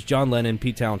Waters, John Lennon,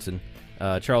 Pete Townsend.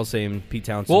 Charles saying Pete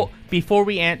Townsend. Well, before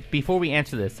we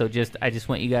answer this, so I just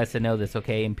want you guys to know this,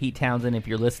 okay? And Pete Townsend, if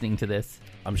you're listening to this,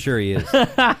 I'm sure he is.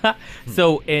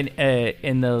 so in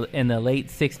the late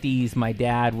 '60s, my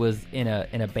dad was in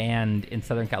a band in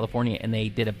Southern California, and they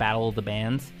did a battle of the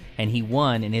bands, and he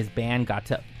won, and his band got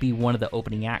to be one of the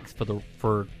opening acts for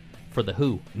the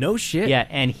Who. No shit. Yeah,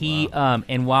 and he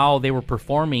and while they were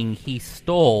performing, he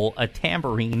stole a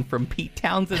tambourine from Pete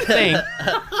Townsend's thing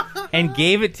and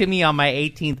gave it to me on my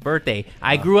 18th birthday.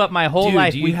 I grew up my whole Dude,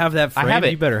 life. do you have that I have framed?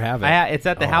 it. You better have it. It's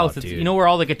at the Oh, house. It's, dude. you know where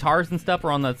all the guitars and stuff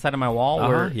are on the side of my wall.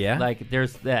 Where yeah. like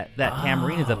there's that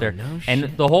tambourine is up there. no and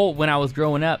shit. the whole when I was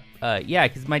growing up,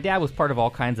 because my dad was part of all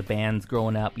kinds of bands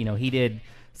growing up. You know, he did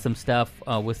some stuff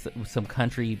with some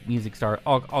country music star,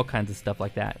 all kinds of stuff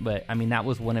like that. But I mean, that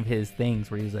was one of his things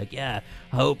where he was like, "Yeah,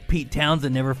 I hope Pete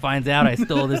Townsend never finds out I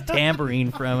stole this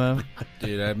tambourine from him."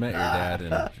 Dude, I met your dad,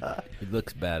 and he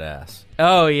looks badass.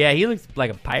 Oh yeah, he looks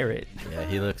like a pirate. Yeah,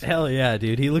 he looks. Hell yeah,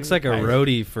 dude. He looks like a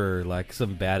roadie for like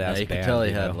some badass Yeah, you band. can tell he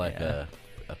you had know? like a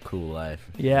cool life.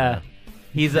 Yeah,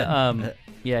 he's a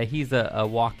he's a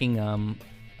walking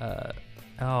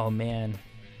oh man,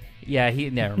 yeah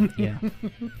yeah.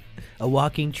 A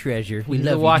walking treasure. We He's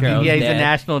love a you, walking, Charles. yeah, he's a Dad.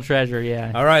 national treasure.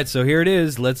 Yeah. All right, so here it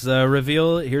is. Let's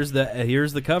reveal. Here's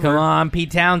the cover. Come on,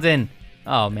 Pete Townsend.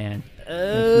 Oh man,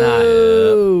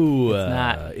 Oh, It's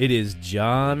not. It is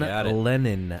John Got it.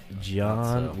 Lennon.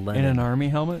 John Thought so. Lennon In an army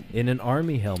helmet? in an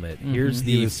army helmet. Mm-hmm. Here's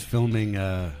He the. was filming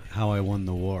How I Won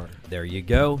the War. There you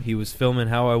go. He was filming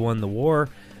How I Won the War.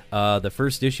 The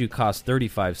first issue cost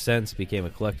 35 cents, became a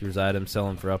collector's item,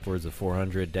 selling for upwards of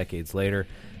 $400 decades later.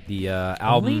 The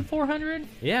album. Only 400?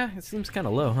 Yeah, it seems kind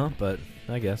of low, huh? But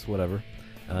I guess whatever.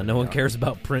 No one cares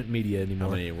about print media anymore.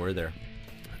 How many were there?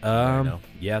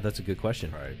 Yeah, that's a good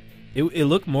question. Right. It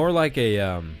looked more like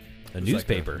a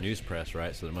newspaper. Like a news press,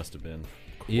 right? So there must have been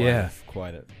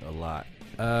quite a lot.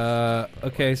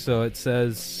 Okay, so it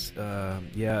says,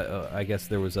 I guess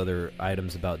there was other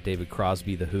items about David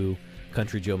Crosby, The Who,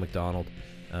 Country Joe McDonald.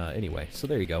 Anyway, so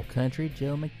there you go. Country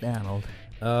Joe McDonald.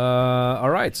 All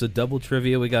right, so double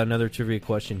trivia. We got another trivia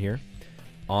question here.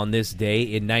 On this day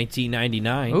in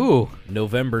 1999,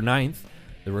 November 9th,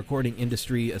 the Recording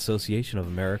Industry Association of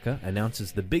America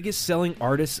announces the biggest selling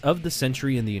artists of the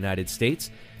century in the United States.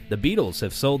 The Beatles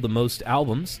have sold the most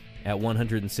albums at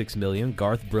 106 million.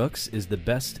 Garth Brooks is the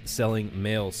best-selling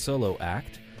male solo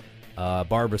act.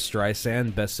 Barbra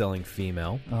Streisand, best-selling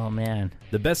female. Oh, man.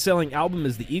 The best-selling album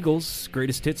is the Eagles'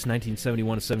 Greatest Hits,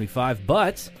 1971-75,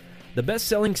 but the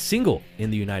best-selling single in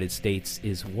the United States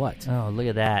is what? Oh, look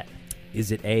at that.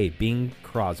 Is it A, Bing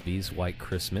Crosby's White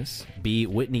Christmas, B,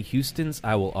 Whitney Houston's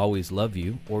I Will Always Love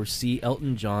You, or C,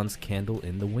 Elton John's Candle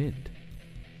in the Wind?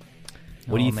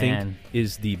 What do you think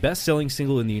is the best-selling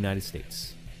single in the United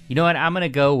States? You know what? I'm going to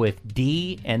go with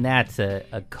D, and that's a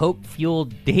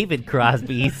Coke-fueled David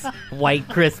Crosby's White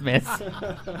Christmas.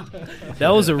 That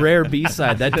was a rare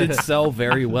B-side. That did sell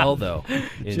very well, though,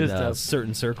 in Just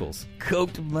certain circles.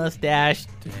 Coked mustache,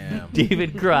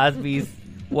 David Crosby's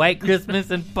White Christmas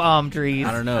and palm trees.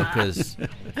 I don't know, because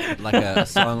like a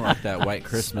song like that, White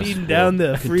Christmas, speeding down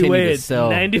the freeway at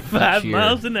 95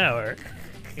 miles an hour.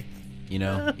 You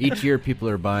know, each year people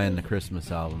are buying the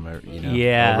Christmas album, over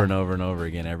and over and over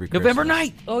again every Christmas. November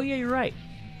night. Oh, yeah, you're right.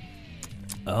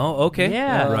 Oh, okay.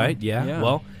 Yeah. Right, yeah.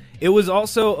 Well, it was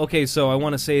also, okay, so I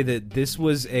want to say that this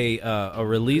was a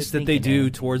release that they do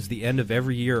towards the end of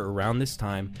every year around this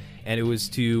time, and it was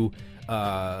to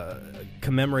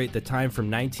commemorate the time from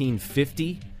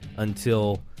 1950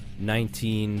 until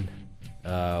 99,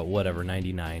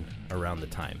 around the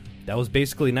time. That was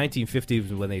basically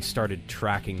 1950 when they started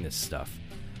tracking this stuff.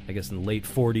 I guess in the late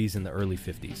 40s and the early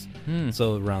 50s.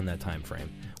 So around that time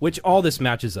frame, which all this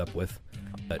matches up with.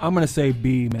 But I'm gonna say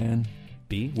B, man.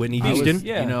 B, Whitney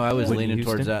Houston. I was Whitney leaning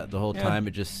Houston? towards that the whole time.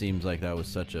 It just seems like that was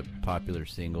such a popular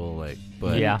single,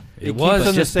 but it was on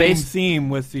the just same based theme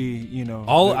with the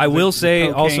I will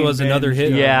say also as another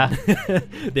hit. Yeah,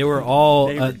 they were all.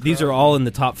 These are all in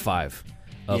the top 5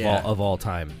 of all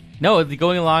time. No,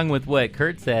 going along with what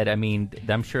Kurt said, I mean,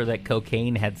 I'm sure that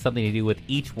cocaine had something to do with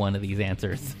each one of these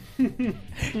answers.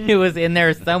 It was in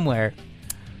there somewhere.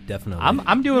 Definitely.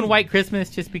 I'm doing White Christmas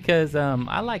just because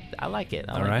I like it. I like the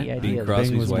idea. Bing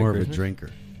Crosby was more of a drinker.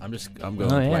 I'm going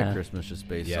with White Christmas just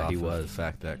based off of the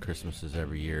fact that Christmas is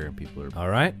every year and people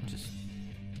are just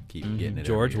keep getting it.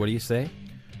 George, what do you say?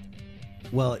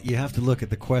 Well, you have to look at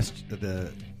the question,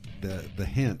 the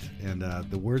hint, and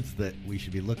the words that we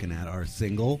should be looking at are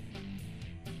single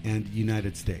and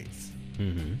United States.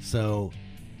 Mm-hmm. So,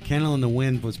 Candle in the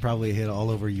Wind was probably a hit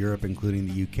all over Europe, including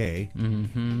the UK.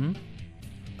 Mm-hmm.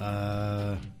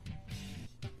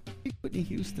 Whitney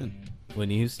Houston.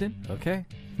 Whitney Houston? Okay.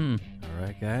 Hmm. All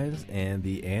right, guys. And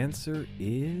the answer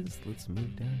is, let's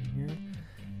move down here.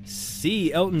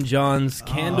 C, Elton John's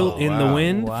Candle in the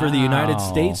Wind for the United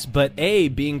States, but A,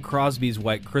 Bing Crosby's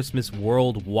White Christmas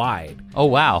worldwide. Oh,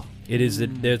 wow. There's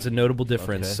a notable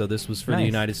difference. Okay. So this was for the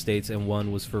United States and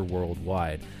one was for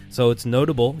worldwide. So it's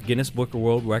notable. Guinness Book of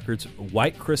World Records,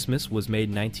 White Christmas was made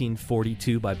in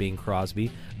 1942 by Bing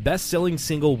Crosby. Best-selling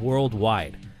single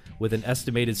worldwide with an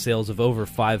estimated sales of over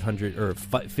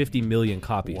 50 million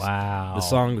copies. Wow. The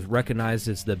song, recognized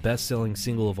as the best-selling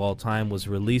single of all time, was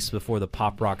released before the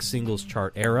pop rock singles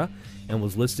chart era and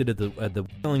was listed at the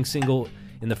selling single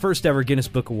in the first ever Guinness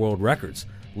Book of World Records.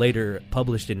 Later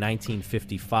published in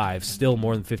 1955, still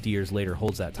more than 50 years later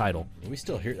holds that title. We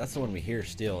still hear that's the one we hear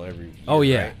still every year, Oh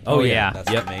yeah. right? Oh yeah. That's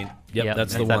Yep. the main. Yep,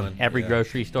 that's the one. Every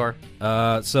grocery store.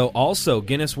 So also,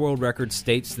 Guinness World Records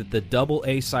states that the double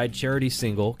A-side charity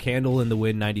single, Candle in the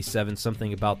Wind 97,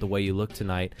 Something About the Way You Look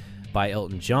Tonight, by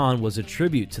Elton John, was a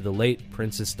tribute to the late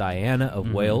Princess Diana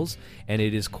of Wales, and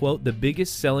it is, quote, the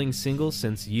biggest selling single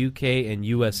since UK and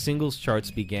US singles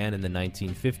charts began in the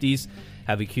 1950s,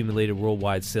 have accumulated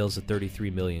worldwide sales of 33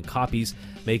 million copies,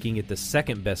 making it the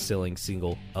second best-selling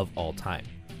single of all time.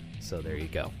 So there you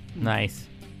go. Nice.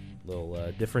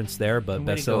 Little difference there, but Way to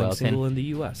go, best-selling Elton. single in the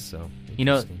U.S. So You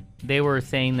know, interesting. they were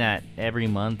saying that every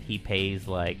month he pays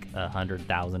like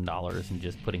 $100,000 in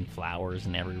just putting flowers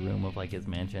in every room of like his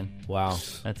mansion. Wow,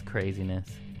 That's craziness.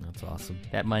 that's awesome.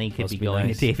 That money could Must be be going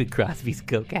nice. to David Crosby's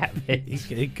coke habit.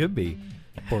 It could be.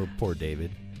 Poor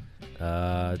David.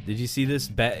 Did you see this?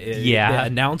 Yeah. The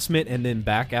announcement and then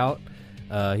back out.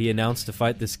 He announced to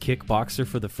fight this kickboxer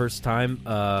for the first time,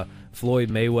 Floyd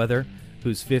Mayweather,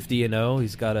 who's 50-0.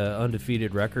 He's got an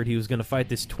undefeated record. He was going to fight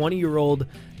this 20-year-old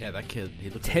Yeah, that kid. He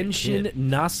looks Tenshin like a kid.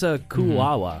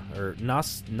 Nasukawa, or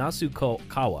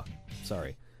Nasukawa.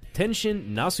 Sorry.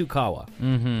 Tenshin Nasukawa.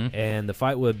 Mm-hmm. And the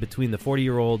fight between the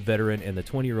 40-year-old veteran and the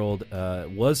 20-year-old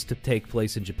was to take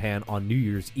place in Japan on New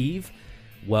Year's Eve.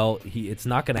 Well, it's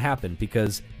not going to happen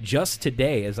because just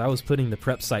today, as I was putting the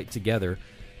prep site together,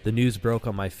 the news broke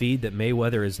on my feed that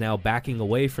Mayweather is now backing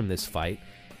away from this fight.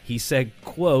 He said,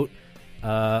 quote,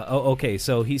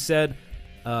 so he said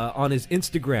on his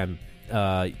Instagram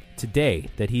today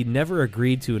that he never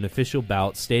agreed to an official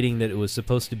bout, stating that it was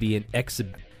supposed to be an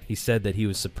exhibition. He said that he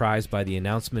was surprised by the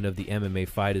announcement of the MMA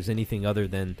fight as anything other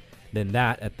than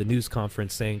that at the news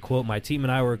conference, saying, quote, my team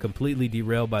and I were completely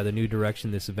derailed by the new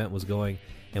direction this event was going,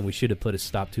 and we should have put a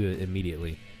stop to it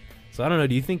immediately. So I don't know,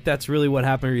 do you think that's really what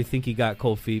happened, or do you think he got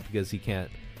cold feet because he can't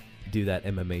do that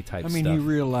MMA type stuff? I mean, he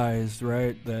realized,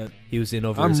 right, that He was in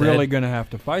over I'm his really head. going to have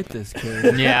to fight this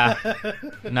kid. Yeah,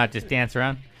 not just dance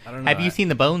around. I don't know. Have you seen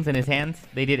the bones in his hands?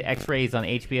 They did X-rays on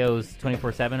HBO's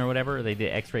 24/7 or whatever. They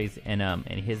did X-rays, and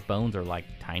his bones are like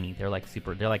tiny. They're like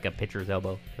super. They're like a pitcher's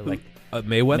elbow. They're like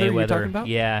Mayweather you're talking about?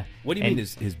 Yeah. What do you And mean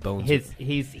his bones?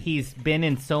 He's been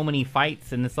in so many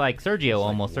fights, and it's like Sergio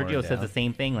almost. worn Sergio says down. the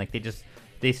same thing. Like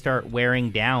they start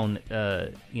wearing down,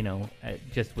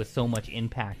 just with so much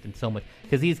impact and so much,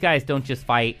 because these guys don't just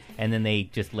fight and then they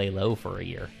just lay low for a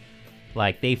year.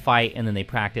 Like they fight and then they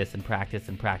practice and practice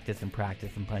and practice and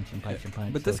practice and punch and punch and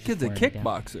punch. But So this it's kid's a just wearing down.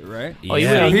 kickboxer, right? Oh,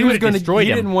 Yeah. he would have gonna- destroyed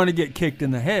He him. didn't want to get kicked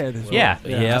in the head. is what- Yeah.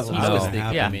 Yeah. That's what I was Oh.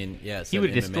 thinking. Yeah. I mean, yeah, He would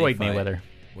have destroyed Mayweather.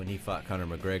 When he fought Conor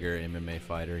McGregor, MMA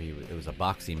fighter, it was a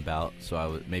boxing bout.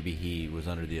 So maybe he was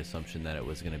under the assumption that it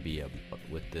was going to be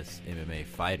with this MMA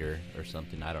fighter or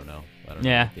something. I don't know. I don't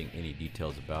Yeah. know any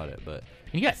details about it, but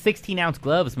You got 16-ounce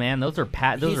gloves, man. Those are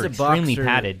those He's are a extremely boxer.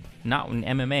 padded. Not in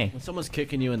MMA. when someone's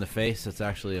kicking you in the face, it's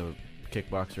actually a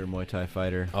kickboxer, Muay Thai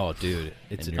fighter. Oh, dude,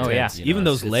 it's And intense. Oh, yeah. you know, Even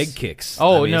those it's- leg kicks.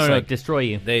 Oh I mean, no, it's no, like destroy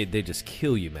you. they just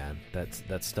kill you, man.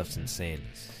 That stuff's insane.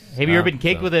 Have you ever been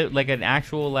kicked so- with an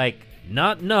actual like?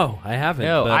 No, I haven't.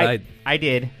 No, but I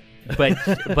did, but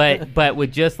but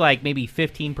with just like maybe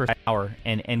 15% hour,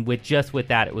 and with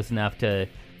that it was enough to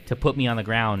put me on the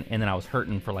ground, and then I was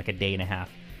hurting for like a day and a half.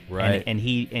 Right. And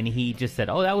he just said,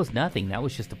 "Oh, that was nothing. That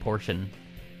was just a portion."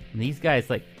 And these guys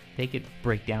like they could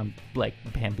break down like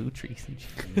bamboo trees and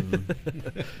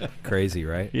shit. crazy,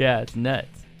 right? Yeah, it's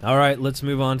nuts. All right, let's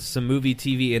move on to some movie,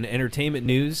 TV, and entertainment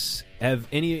news. Have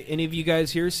any of you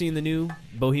guys here seen the new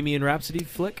Bohemian Rhapsody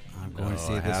flick? I'm going to No,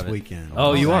 see I it this haven't. weekend.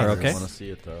 Oh, you are? I Okay. want to see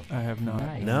it though. I have not.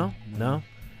 Nice. No.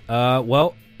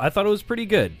 Well, I thought it was pretty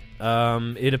good.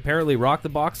 It apparently rocked the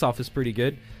box office pretty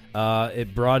good.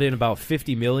 It brought in about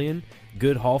 $50 million.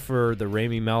 Good haul for the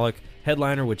Rami Malek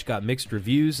headliner, which got mixed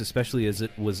reviews, especially as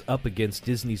it was up against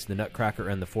Disney's The Nutcracker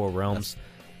and The Four Realms.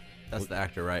 That's the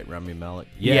actor, right? Rami Malek.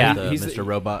 Yeah. He's Mr.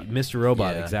 Robot. Mr.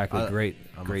 Robot, Yeah. exactly. Great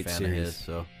I'm great a fan series. Of his,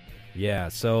 so Yeah,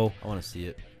 so I want to see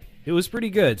it. it was pretty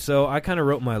good. So I kind of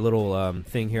wrote my little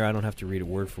thing here. I don't have to read it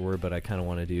word for word, but I kind of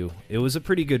want to do. It was a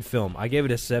pretty good film. I gave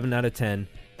it a 7 out of 10.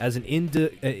 As an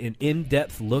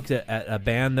in-depth look at a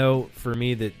band, though, for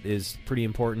me that is pretty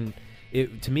important.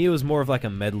 To me, it was more of like a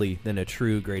medley than a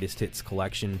true greatest hits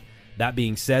collection. That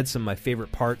being said, some of my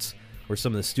favorite parts were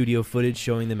some of the studio footage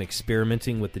showing them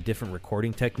experimenting with the different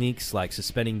recording techniques, like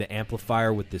suspending the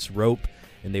amplifier with this rope,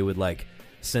 and they would like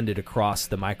send it across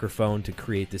the microphone to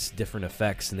create this different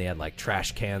effects, and they had like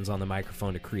trash cans on the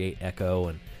microphone to create echo,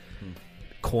 and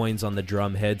coins on the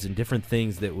drum heads and different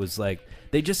things that was like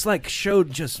they just like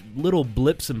showed just little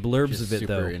blips and blurbs Just of it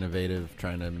super though. innovative,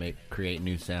 trying to create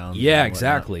new sounds. Yeah, and whatnot.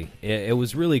 exactly. It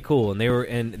was really cool, and they were,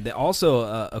 and also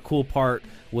a cool part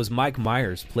was Mike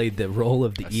Myers played the role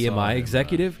of the I saw EMI him,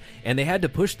 executive, and they had to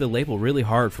push the label really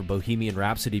hard for Bohemian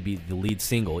Rhapsody to be the lead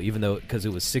single, even though because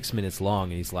it was 6 minutes long.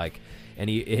 And he's like, and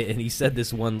he said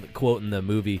this one quote in the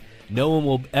movie: "No one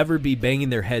will ever be banging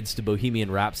their heads to Bohemian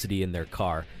Rhapsody in their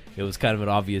car." It was kind of an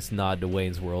obvious nod to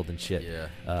Wayne's World and shit. Yeah,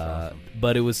 that's awesome.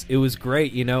 But it was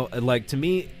great, you know. Like to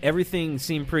me, everything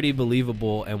seemed pretty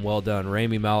believable and well done.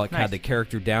 Rami Malek Nice. had the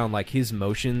character down, like his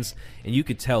motions, and you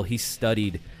could tell he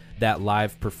studied that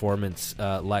live performance,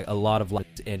 like a lot of,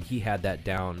 and he had that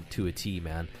down to a T,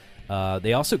 man.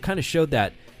 They also kind of showed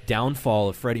that downfall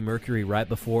of Freddie Mercury right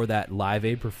before that Live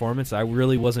Aid performance. I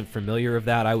really wasn't familiar of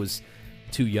that. I was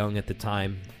too young at the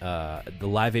time. The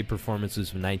Live Aid performance was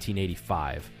from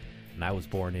 1985. And I was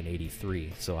born in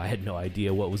 83, so I had no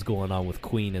idea what was going on with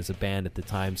Queen as a band at the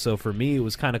time. So for me, it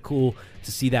was kind of cool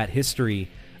to see that history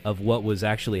of what was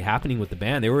actually happening with the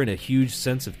band. They were in a huge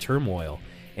sense of turmoil.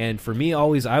 And for me, I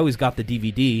always got the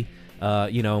DVD,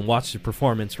 and watched the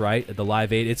performance, right, at the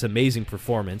Live Aid. It's amazing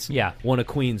performance. Yeah. One of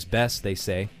Queen's best, they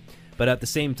say. But at the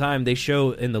same time, they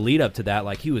show in the lead up to that,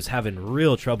 like, he was having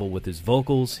real trouble with his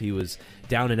vocals. He was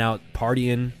down and out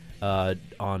partying,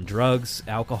 on drugs,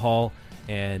 alcohol,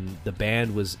 and the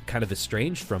band was kind of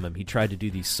estranged from him. He tried to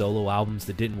do these solo albums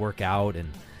that didn't work out and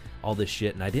all this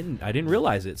shit, and I didn't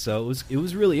realize it. So it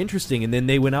was really interesting. And then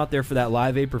they went out there for that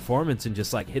Live Aid performance and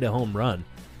just like hit a home run.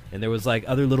 And there was like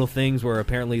other little things where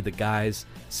apparently the guy's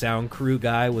sound crew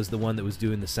guy was the one that was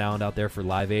doing the sound out there for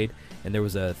Live Aid. And there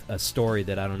was a story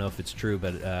that I don't know if it's true,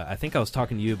 but I think I was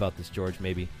talking to you about this, George,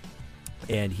 maybe.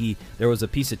 And there was a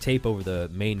piece of tape over the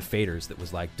main faders that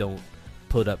was like, don't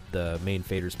put up the main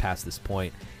faders past this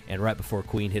point. And right before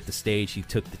Queen hit the stage, he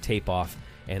took the tape off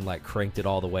and like cranked it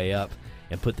all the way up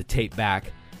and put the tape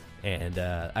back. And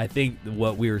I think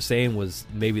what we were saying was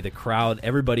maybe the crowd,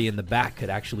 everybody in the back could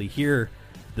actually hear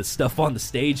the stuff on the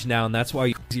stage now, and that's why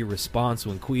you see a response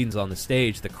when Queen's on the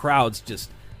stage. The crowd's just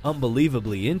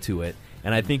unbelievably into it,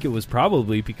 and I think it was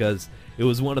probably because it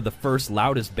was one of the first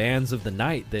loudest bands of the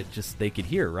night that just they could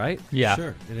hear, right? Yeah.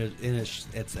 Sure. And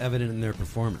it's evident in their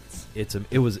performance.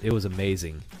 It was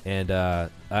amazing, and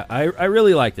I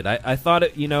really liked it. I thought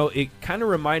it kind of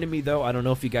reminded me, though, I don't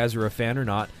know if you guys are a fan or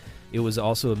not, it was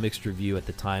also a mixed review at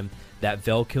the time, that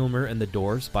Val Kilmer and the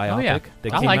Doors biopic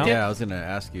that I came liked out. it. Yeah, I was going to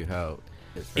ask you how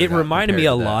It reminded me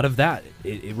a compared to lot of that.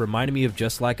 It reminded me of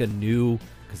just like a new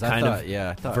kind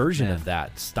of version man, of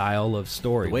that style of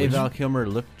story. The way which- Val Kilmer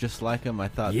looked just like him, I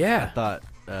thought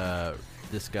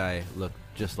this guy looked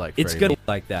just like it's Freddie. gonna be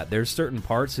like that. There's certain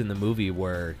parts in the movie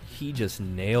where he just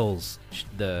nails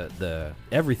the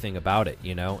everything about it,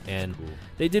 and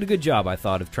they did a good job, I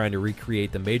thought, of trying to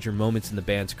recreate the major moments in the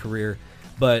band's career.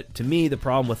 But to me, the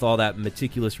problem with all that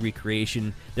meticulous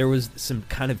recreation, there was some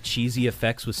kind of cheesy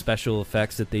effects with special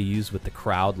effects that they used with the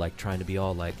crowd, like trying to be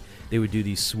all like, they would do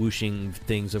these swooshing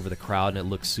things over the crowd, and it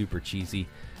looked super cheesy.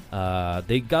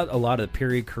 They got a lot of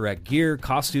period correct gear.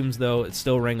 Costumes, though, it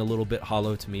still rang a little bit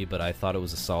hollow to me, but I thought it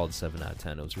was a solid 7 out of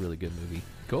 10. It was a really good movie.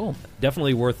 Cool.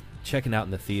 Definitely worth checking out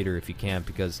in the theater if you can,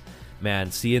 because,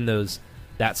 man, seeing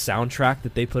that soundtrack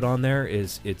that they put on there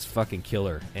it's fucking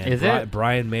killer. And Is it?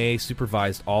 Brian May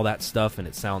supervised all that stuff, and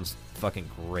it sounds fucking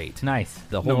great. Nice.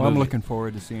 The whole No, I'm movie- looking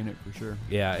forward to seeing it for sure.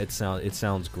 Yeah, it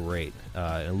sounds great.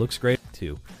 It looks great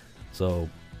too. So,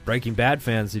 Breaking Bad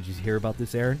fans, did you hear about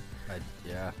this, Aaron?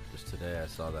 Yeah, just today I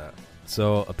saw that.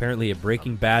 So apparently a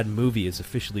Breaking Bad movie is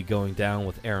officially going down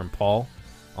with Aaron Paul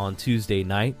on Tuesday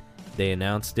night. They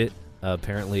announced it.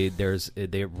 Apparently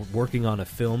they're working on a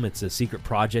film. It's a secret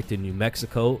project in New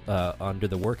Mexico under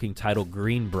the working title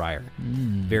Greenbrier.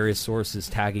 Various sources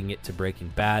tagging it to Breaking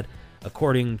Bad.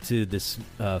 According to this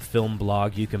film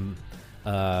blog, you can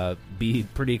be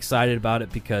pretty excited about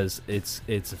it because it's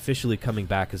officially coming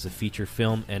back as a feature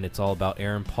film, and it's all about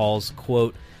Aaron Paul's,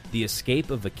 quote, the escape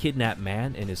of a kidnapped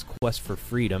man and his quest for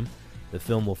freedom. The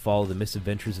film will follow the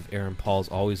misadventures of Aaron Paul's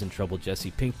always in trouble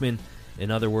Jesse Pinkman.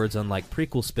 In other words, unlike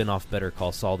prequel spin-off Better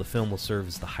Call Saul, the film will serve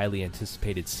as the highly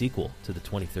anticipated sequel to the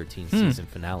 2013 season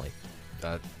finale.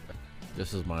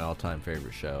 This is my all-time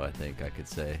favorite show, I think I could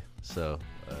say. So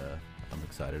I'm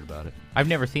excited about it. I've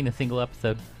never seen a single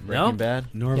episode. Breaking Bad?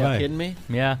 Nor You have I. kidding me?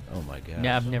 Yeah. Oh my god.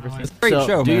 Yeah, I've never seen it. Great So,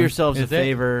 show, do man. yourselves Is a it?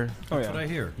 favor. Oh That's what yeah. I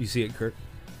hear. You see it, Kurt?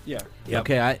 Yeah. Yep.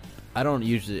 Okay, I don't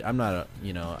usually. I'm not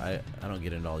I don't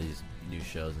get into all these new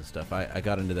shows and stuff. I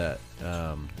got into that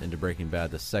into Breaking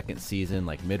Bad the second season,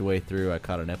 like midway through. I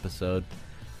caught an episode.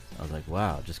 I was like,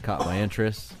 wow, it just caught my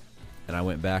interest, and I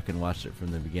went back and watched it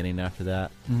from the beginning after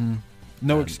that.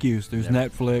 No Um, excuse. There's never-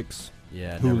 Netflix.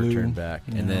 Yeah, Hulu, never turned back.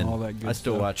 you And know, then all that good I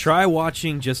still stuff. watch. Try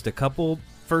watching just a couple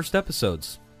first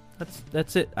episodes.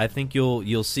 That's it. I think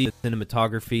you'll see the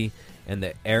cinematography and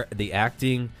the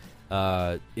acting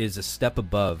is a step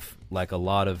above like a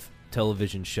lot of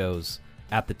television shows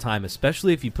at the time,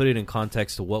 especially if you put it in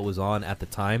context to what was on at the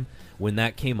time when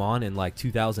that came on in like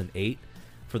 2008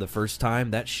 for the first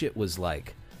time. That shit was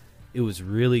like, it was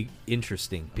really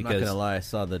interesting I'm not because gonna lie, I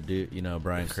saw the dude,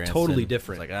 Bryan It's Cranston. totally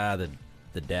different. It's like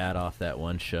the dad off that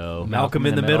one show. Malcolm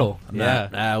in the Middle. I'm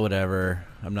not, whatever.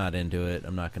 I'm not into it.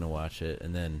 I'm not gonna watch it.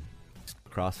 And then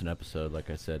cross an episode, like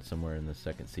I said, somewhere in the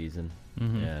second season,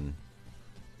 and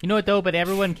You know what though? But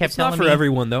everyone kept It's not telling for me.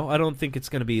 everyone, though. I don't think it's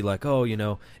going to be like,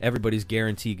 everybody's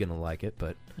guaranteed going to like it.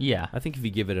 But Yeah. I think if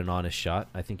you give it an honest shot,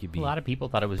 I think you'd be A lot of people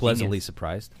thought it was pleasantly genius.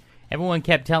 surprised. Everyone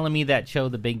kept telling me that show,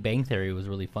 The Big Bang Theory, was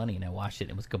really funny, and I watched it.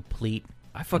 It was complete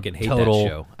I fucking hate Total that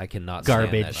show. I cannot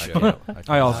garbage. stand that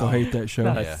show. I also hate that show.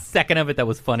 not Yeah. a second of it that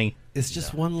was funny. It's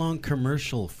just one long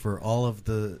commercial for all of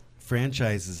the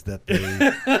franchises that they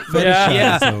Yeah,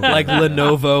 fetishize over. like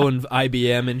Lenovo and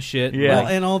IBM and shit. Yeah. Well,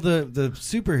 and all the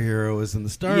superheroes and the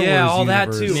Star Wars all that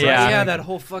universe. too. Yeah. Yeah, It's yeah, like, that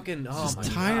whole fucking. it's Oh just my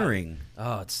God. tiring.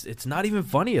 Oh, it's not even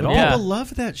funny at all. Yeah. People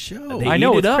love that show. They I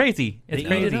know eat it it's up. crazy. It's They eat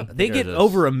crazy. it up. They get There's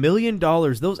over $1 million.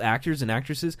 Those actors and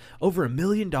actresses over $1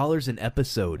 million an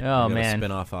episode. Oh We got a man.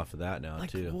 spin-off off of that now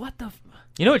Like too. what the?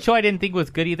 You know what show I didn't think was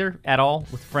good either at all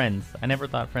was Friends. I never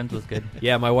thought Friends was good.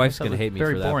 Yeah, my wife's That gonna was hate me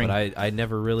very for that, boring. but I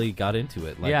never really got into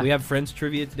it. Like Yeah. we have Friends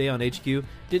trivia today on HQ.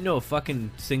 Didn't know a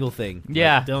fucking single thing. Like,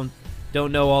 Yeah.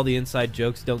 don't know all the inside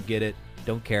jokes. Don't get it.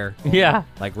 Don't care. Yeah.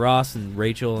 Like Ross and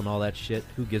Rachel and all that shit.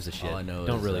 Who gives a shit? All I know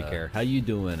Don't is, really care. How you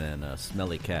doing? And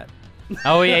Smelly Cat.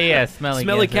 Oh yeah, Smelly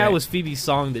Smelly Cat Cat right. was Phoebe's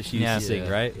song that she used Yeah. to sing, Yeah.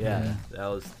 right? Yeah. That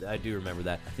was. I do remember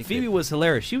that. think Phoebe they- was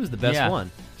hilarious. She was the best Yeah.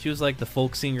 one. She was like the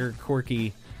folk singer,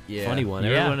 quirky, Yeah. funny one.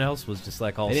 Yeah. Everyone else was just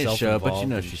like all They didn't self-involved. show, but you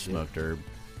know and she shit. smoked herb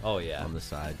Oh yeah. on the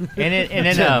side.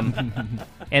 And then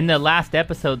in the last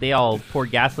episode, they all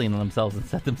poured gasoline on themselves and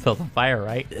set themselves on fire,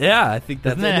 right? Yeah, I think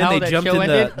that's. Isn't that and then how they that jumped show in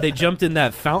ended? they jumped in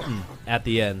that fountain at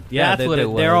the end. Yeah, That's what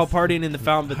it They're all was. partying in the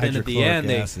fountain, but then at the end,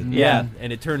 Hydrochloric acid. yeah,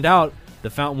 and it turned out the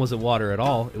fountain wasn't water at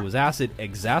all. It was acid,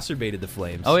 exacerbated the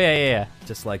flames. Oh yeah.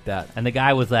 just like that. And the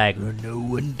guy was like, No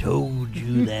one told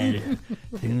you that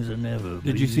things will never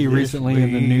Did be you see this recently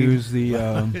in the way. news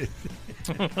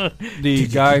the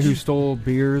guy who stole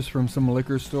beers from some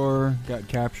liquor store got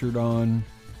captured on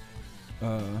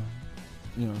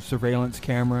surveillance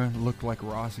camera? Looked like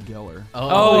Ross Geller.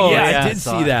 Oh, yeah, yeah. I did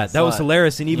see that. That was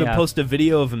hilarious, and even Yeah. posted a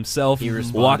video of himself He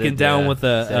responded, walking down with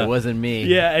said, a. it wasn't me.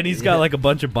 Yeah, and he's got like a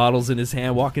bunch of bottles in his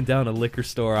hand, walking down a liquor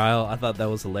store aisle. I thought that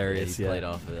was Yeah, hilarious. he Yeah. played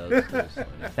off of that. That was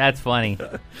funny. "That's funny."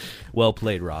 Well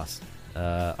played, Ross.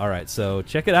 All right, so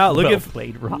check it out. Look Well at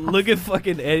played, Ross. Look at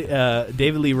fucking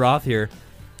David Lee Roth here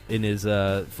in his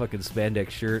fucking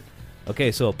spandex shirt.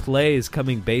 Okay, so a play is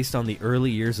coming based on the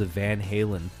early years of Van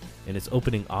Halen, and it's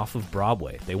opening off of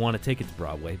Broadway. They want to take it to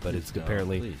Broadway, but it's Don't,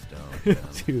 apparently. Please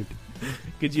don't. Dude,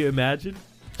 could you imagine?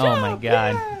 Oh my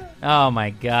god. Oh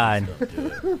my god.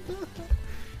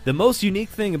 The most unique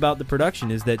thing about the production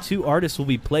is that 2 artists will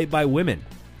be played by women.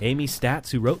 Amy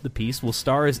Statz, who wrote the piece, will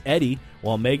star as Eddie,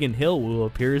 while Megan Hill will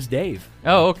appear as Dave.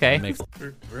 Oh okay. That makes-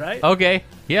 Right? Okay.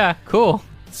 Yeah. Cool.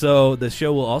 So the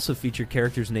show will also feature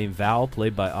characters named Val,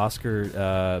 played by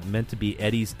Oscar, meant to be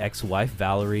Eddie's ex-wife,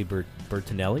 Valerie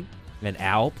Bertinelli, and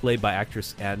Al, played by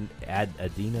actress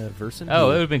Adina Verson. Oh,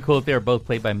 it would have been cool if they were both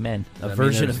played by men. a Does that mean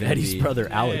version there's of gonna Eddie's be- brother,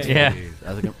 Alex. Yeah.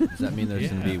 Does that mean there's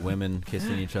going to be women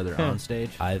kissing each other on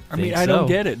stage? I I mean, think I don't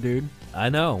so. get it, dude. I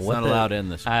know. It's what not the- allowed in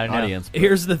this I don't know. audience. but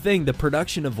Here's the thing: the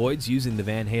production avoids using the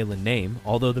Van Halen name,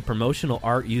 although the promotional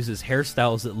art uses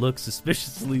hairstyles that look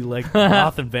suspiciously like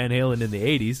Roth and Van Halen in the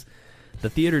 '80s. The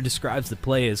theater describes the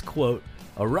play as, quote,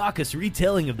 a raucous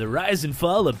retelling of the rise and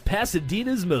fall of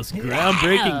Pasadena's most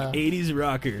groundbreaking 80s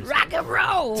rockers. Rock and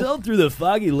roll. Told through the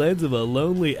foggy lens of a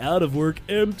lonely, out-of-work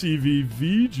MTV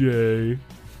VJ.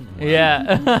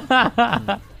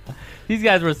 Yeah. These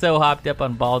guys were so hopped up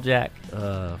on Balljack.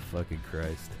 Fucking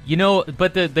Christ. You know,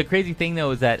 but the crazy thing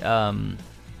though is that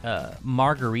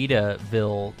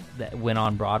Margaritaville that went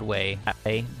on Broadway,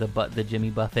 the Jimmy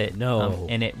Buffett. No.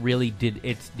 and it really did.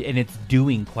 It's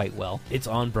doing quite well. It's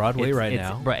on Broadway It's- right it's-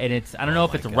 now. right, and it's I don't know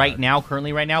if my it's God. right now,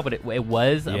 currently right now, but it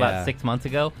was Yeah. about 6 months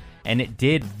ago, and it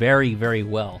did very very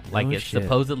well. Like No it's shit.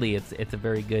 supposedly it's a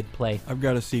very good play. I've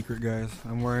got a secret, guys.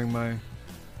 I'm wearing my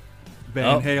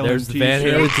Van Halen there's the t-shirt. Van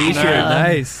Halen t-shirt. tonight.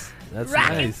 Nice. That's Rock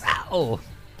nice. and roll.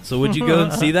 So would you go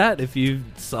and see that if you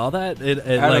saw that? It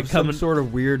Out like of some coming sort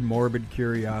of weird, morbid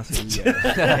curiosity. Yeah.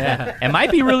 Yeah, it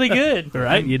might be really good.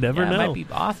 Right, you never Yeah, know. It might be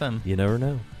awesome. You never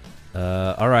know.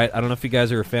 All right, I don't know if you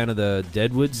guys are a fan of the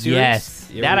Deadwood series. Yes,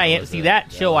 Yeah, that what I am. was See it?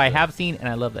 that Yeah, show what I was it? have seen, and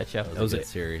I love that show. That was was a it. good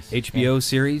series. HBO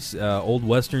series, old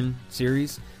Western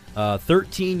series.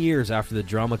 13 years after the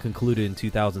drama concluded in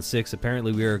 2006,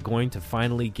 apparently we are going to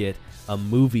finally get a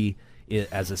movie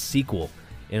as a sequel,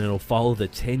 and it'll follow the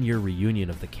 10-year reunion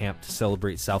of the camp to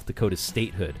celebrate South Dakota's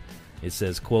statehood. It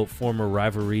says, quote, former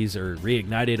rivalries or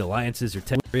reignited alliances or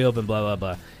real and blah, blah,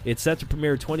 blah. It's set to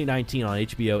premiere 2019 on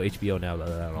HBO Now, blah,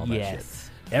 blah, blah, and all that shit. Yes.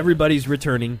 Everybody's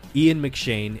returning. Ian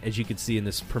McShane, as you can see in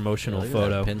this promotional Look at that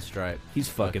photo. pinstripe. He's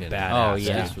fucking Fucking badass. Oh,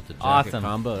 yeah. Just with the jacket Awesome.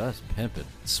 combo. That's pimping. I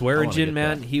wanna Swearingen, get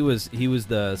man, that. he was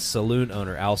the saloon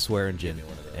owner, Al Swearingen,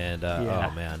 and Yeah.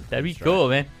 oh man, That'd be That's cool,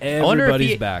 man. I wonder if everybody's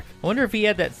he- back. I wonder if he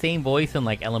had that same voice in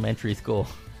like elementary school.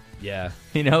 Yeah,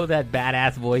 You know, that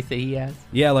badass voice that he has.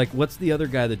 yeah. Like, what's the other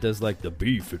guy that does like the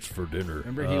beef? It's for dinner.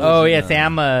 Remember he was Oh in, yeah,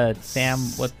 Sam.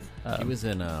 What? He was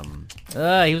in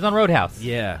He was on Roadhouse.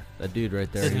 Yeah, that dude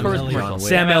right there. His He Coors was commercial. John Wick.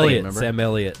 Sam Elliott. Remember? Sam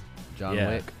Elliott. John Yeah.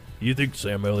 Wick. You think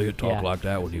Sam Elliott talked Yeah. like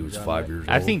that when he was 5 years old?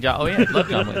 I've seen John. Oh yeah, I love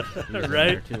John Wick.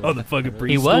 right on the fucking preschool.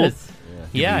 He was. Yeah.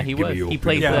 Yeah, Give he me was. your He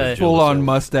played Yeah, the full on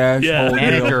mustache. Yeah. whole deal.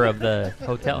 manager of the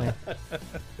hotel. Yeah.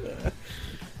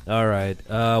 All right,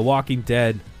 Walking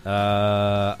Dead.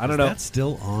 I don't know. That's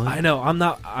still on. I know. I'm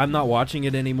not watching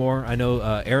it anymore. I know,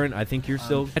 Aaron. I think you're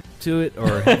still to it,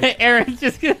 or Aaron's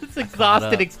just gets this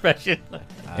exhausted up. expression.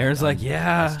 Aaron's like,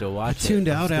 yeah. I still I watch tuned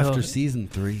it. out still- after season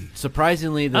 3.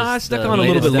 Surprisingly, this, I stuck the on a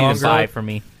little latest bit episode- longer. Season 5 for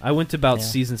me. I went to about Yeah.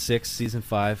 season 6, season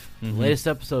 5. The latest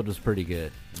episode was pretty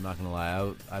good. I'm not gonna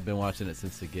lie. I've been watching it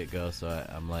since the get go, so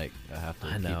I'm like, I have to.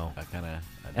 I know.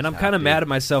 And I'm kind of mad at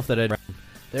myself that I There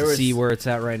to was- see where it's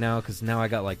at right now, because now I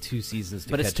got like 2 seasons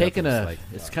to But catch it's taken up. a. It's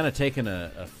like, It's kind of taken a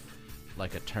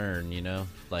like a turn, you know,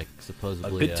 like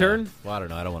supposedly A good turn? Well, I don't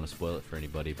know. I don't want to spoil it for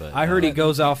anybody, but I heard he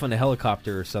goes off on a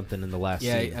helicopter or something in the last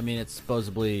Yeah, scene. I mean, it's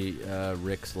supposedly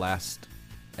Rick's last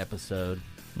episode,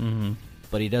 Mm-hmm.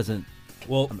 but he doesn't.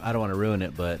 Well, I don't want to ruin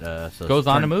it, but so Goes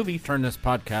on turn- to movies. Turn this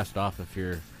podcast off if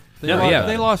you're.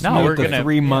 They lost No, me we're with the gonna-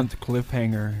 3-month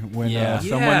cliffhanger when Yeah.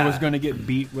 someone Yeah. was going to get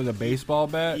beat with a baseball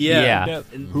bat. Yeah.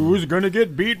 Who's going to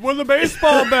get beat with a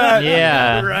baseball bat?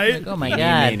 Yeah. right? Like, oh my Eeny,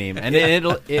 god. meeny, and it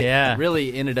Yeah.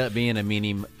 really ended up being a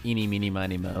eeny, meeny,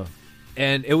 miny, mo.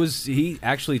 And it was, he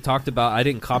actually talked about, I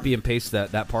didn't copy and paste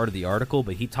that part of the article,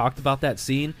 but he talked about that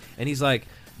scene, and he's like,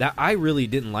 that I really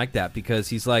didn't like that, because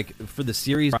he's like, for the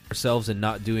series ourselves and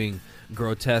not doing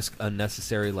grotesque,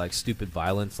 unnecessary, like stupid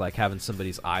violence, like having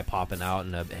somebody's eye popping out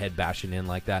and a head bashing in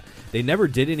like that. They never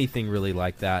did anything really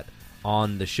like that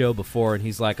on the show before, and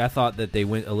he's like, I thought that they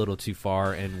went a little too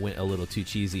far and went a little too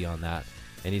cheesy on that.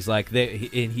 And he's like,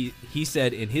 he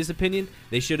said, in his opinion,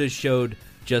 they should have showed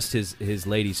just his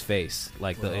lady's face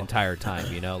like the entire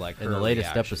time, you know, like In her the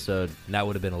latest reaction. episode, And that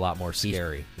would have been a lot more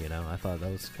scary, you know. I thought that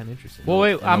was kind of interesting. Well,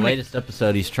 wait. in I'm the like, latest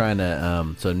episode, he's trying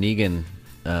to. So Negan,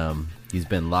 he's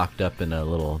been locked up in a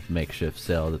little makeshift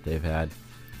cell that they've had,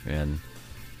 and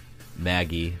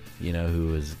Maggie, you know,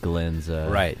 who is Glenn's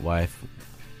Right. wife,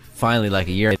 finally, like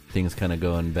a year, things kind of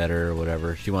going better or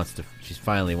whatever. She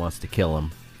finally wants to kill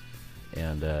him,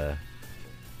 and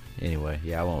anyway,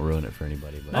 yeah, I won't ruin it for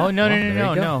anybody. But oh no, Well, no, there no,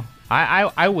 you go. no.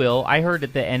 I will. I heard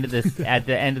at the end of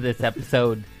this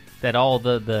episode that all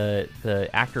the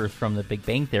actors from The Big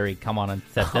Bang Theory come on and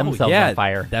set themselves on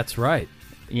fire. That's right.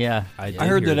 Yeah, I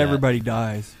heard that everybody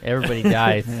dies. everybody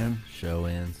dies. Man. show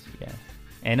ends. Yeah,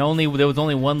 and there was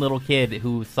only one little kid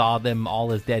who saw them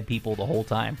all as dead people the whole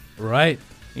time. Right.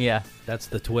 Yeah, That's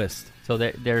the twist. so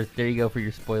there you go for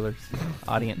your spoilers,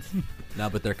 audience. No,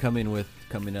 but they're coming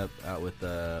out with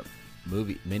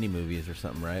mini movies or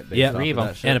something, right? Based Yeah, off three of that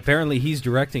them. show? And apparently he's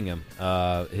directing him.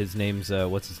 His name's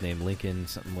what's his name? Lincoln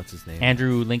something. What's his name?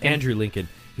 Andrew Lincoln. Andrew Lincoln.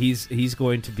 He's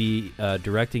going to be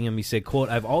directing him. He said, quote,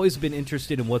 I've always been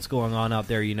interested in what's going on out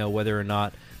there, you know, whether or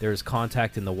not there is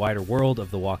contact in the wider world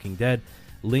of The Walking Dead.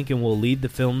 Lincoln will lead the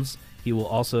films. He will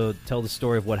also tell the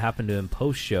story of what happened to him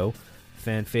post-show.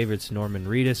 Fan favorites Norman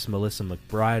Reedus, Melissa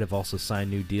McBride have also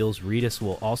signed new deals. Reedus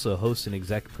will also host and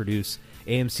exec produce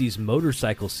AMC's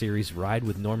motorcycle series Ride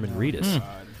with Norman Reedus.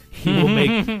 He will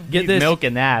make get He's this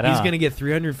milking that. He's huh? going to get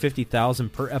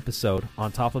 $350,000 per episode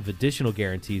on top of additional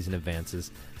guarantees and advances,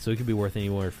 so he could be worth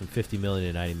anywhere from $50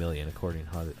 million to $90 million, according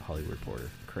to Hollywood Reporter.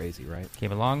 Crazy, right?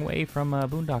 Came a long way from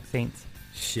Boondock Saints.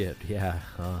 Shit, yeah,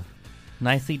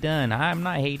 Nicely done. I'm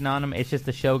not hating on them. It's just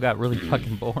the show got really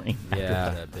fucking boring. yeah.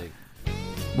 that big.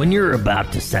 When you're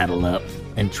about to saddle up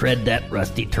and tread that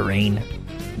rusty terrain,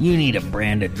 you need a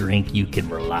brand of drink you can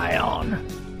rely on.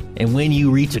 And when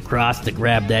you reach across to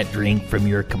grab that drink from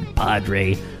your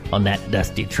compadre on that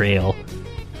dusty trail,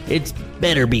 it's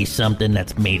better be something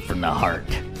that's made from the heart.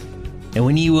 And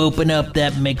when you open up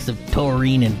that mix of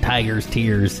taurine and tiger's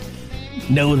tears,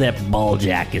 know that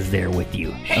Balljack is there with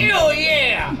you. Hell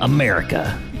yeah!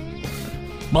 America.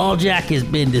 Balljack has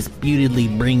been disputedly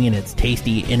bringing its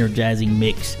tasty, energizing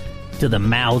mix to the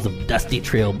mouths of dusty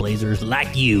trailblazers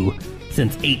like you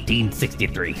since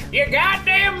 1863. You're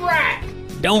goddamn right.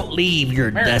 Don't leave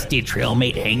your dusty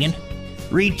trailmate hanging.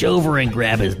 Reach over and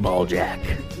grab his Balljack.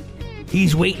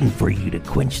 He's waiting for you to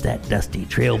quench that dusty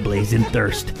trailblazing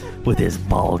thirst with his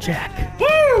Balljack.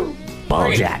 Woo!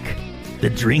 Balljack, the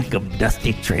drink of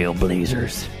dusty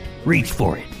trailblazers. Reach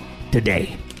for it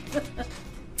today.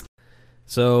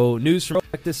 So, news from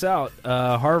check this out.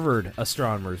 Harvard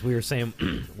astronomers. We were saying,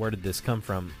 where did this come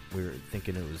from? We were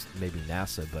thinking it was maybe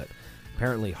NASA, but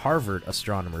apparently Harvard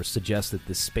astronomers suggest that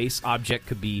this space object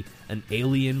could be an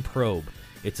alien probe.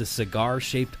 It's a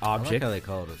cigar-shaped I like object. how they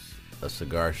call it a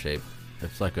cigar shape.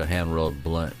 It's like a hand rolled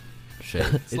blunt. shape.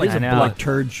 It's like I a know. black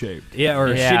turd shaped. Yeah, or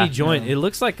a Yeah. shitty joint. It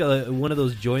looks like one of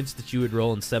those joints that you would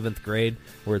roll in 7th grade,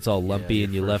 where it's all lumpy your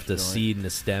and you first left a joint. seed and a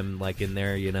stem like in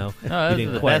there. You know, No, those you are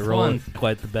didn't the quite best roll ones. it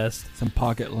quite the best. Some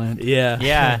pocket lint. Yeah,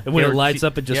 Yeah. And when it They're lights che-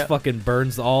 up, it just yep. fucking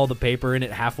burns all the paper in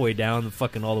it halfway down. And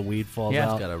fucking all the weed falls Yeah.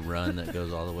 out. It's got a run that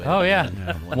goes all the way. Oh to the yeah,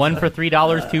 end. one for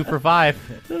 $3, 2 for $5.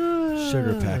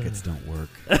 Sugar packets don't work.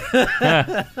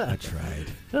 I tried.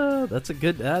 That's a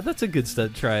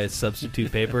good try a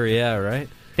substitute paper. Yeah, right.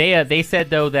 They said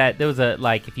though that there was a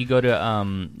if you go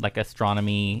to like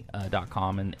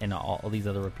astronomy.com and all these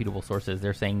other reputable sources,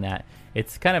 they're saying that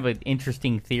it's kind of an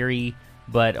interesting theory,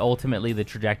 but ultimately the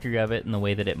trajectory of it and the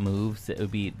way that it moves, there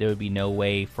would be no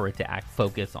way for it to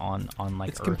focus on like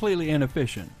It's Earth. completely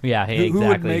inefficient. Yeah, hey, Who would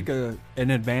exactly. make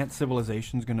an advanced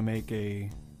civilization's going to make a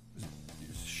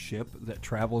ship that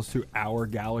travels through our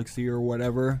galaxy or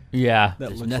whatever Yeah. that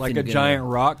There's looks nothing like a gonna- giant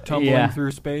rock tumbling Yeah.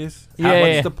 through space? Yeah, What's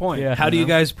yeah, the point? yeah. How do you know?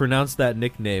 guys pronounce that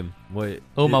nickname? Wait,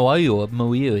 Oh my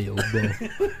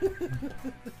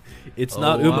it's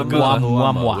not Oumuamua,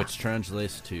 Umaga. which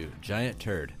translates to giant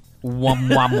turd.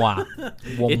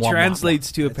 It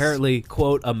translates to apparently,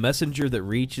 quote, a messenger that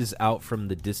reaches out from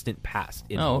the distant past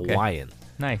in Oh, okay. Hawaiian.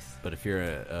 Nice. But if you're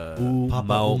a Papa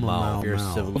Mau Uma Mau. Mau if you're a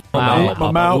Mau. civil,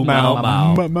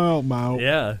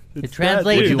 Yeah. It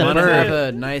translates would to you the want to have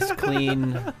bird. a nice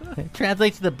clean It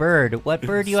translates to the bird. What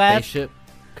bird do you have? spaceship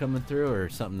coming through, or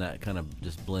something that kind of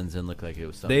just blends in, look like it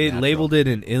was something They natural? labeled it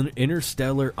an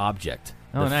interstellar object.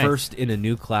 Oh, the nice. first in a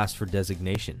new class for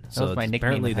designation. So was my it's nickname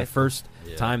apparently in the high school. first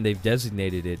time they've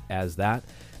designated it as that.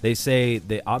 They say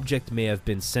the object may have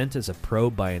been sent as a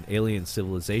probe by an alien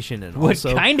civilization, and What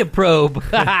also kind of probe?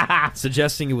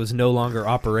 suggesting it was no longer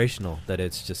operational. That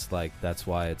it's just like that's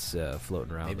why it's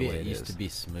floating around Maybe the way it used is. to be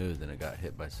smooth and it got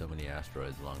hit by so many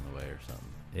asteroids along the way or something.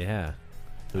 Yeah,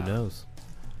 who knows?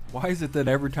 Why is it that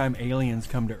every time aliens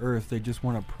come to Earth, they just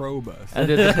want to probe us?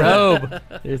 Under the probe.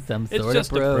 There's some It's sort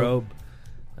just of probe. a probe.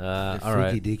 They're All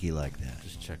right, freaky deaky like that.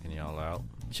 Just checking y'all out.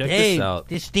 check Hey, this out.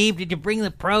 Steve, did you bring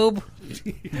the probe?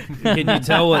 Can you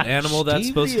tell what animal that's Steve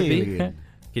supposed the to be? alien.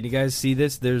 Can you guys see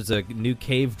this? There's a new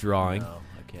cave drawing. No,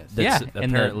 I can't see. That's Yeah,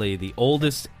 and apparently the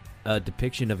oldest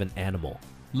depiction of an animal.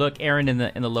 Look, Aaron, in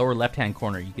the lower left-hand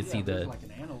corner, you can see the. like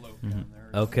an antelope down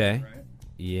there. Okay.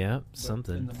 Yeah,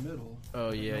 something. middle.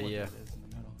 Oh yeah, yeah.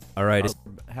 All right.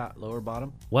 Lower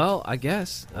bottom. Well, I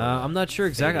guess. I'm not sure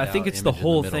exactly. I Faded think out it's the image in the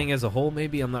whole middle. thing as a whole,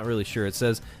 maybe. I'm not really sure. It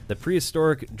says the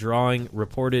prehistoric drawing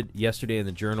reported yesterday in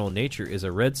the journal Nature is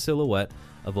a red silhouette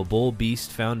of a bull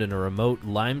beast found in a remote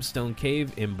limestone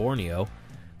cave in Borneo.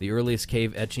 The earliest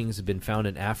cave etchings have been found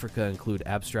in Africa, include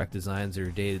abstract designs that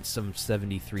are dated some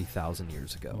 73,000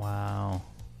 years ago. Wow.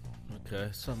 Okay,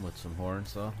 some with some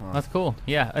horns though. Huh. That's cool.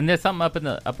 Yeah, and there's something up in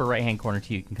the upper right-hand corner,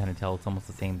 too. You can kind of tell it's almost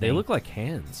the same thing. They look like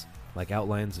hands, like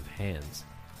outlines of hands.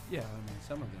 Yeah, I mean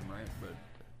some of them, right? But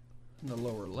in the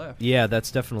lower left. Yeah,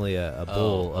 that's definitely a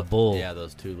bull. Oh, a bull. Yeah,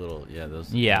 those two little. Yeah,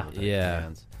 those. Yeah. little Yeah.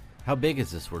 hands. How big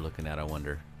is this we're looking at? I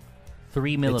wonder.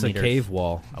 3 It's millimeters. a cave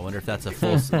wall. I wonder if that's a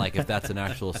full, like if that's an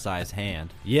actual size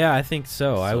hand. Yeah, I think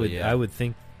so. I So, would. yeah. I would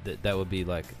think that would be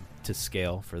like to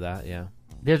scale for that. Yeah.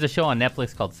 There's a show on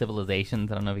Netflix called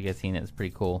Civilizations. I don't know if you guys seen it. It's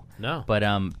pretty cool. No. But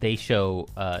they show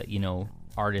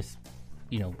artists,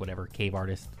 whatever, cave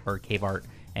artists or cave art,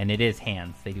 and it is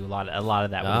hands. They do a lot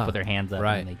of that where they put their hands up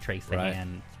right, and they trace the right.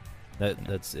 hand.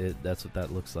 That's it. That's what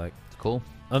that looks like. It's cool.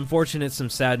 Unfortunate, some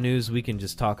sad news. We can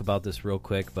just talk about this real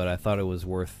quick, but I thought it was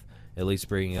worth at least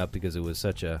bringing up because it was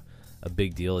such a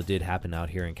big deal. It did happen out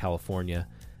here in California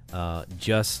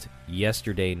just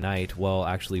yesterday night. Well,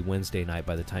 actually Wednesday night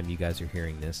by the time you guys are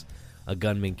hearing this. A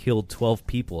gunman killed 12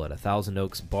 people at a Thousand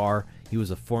Oaks bar. He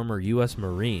was a former U.S.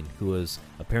 Marine who was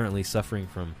apparently suffering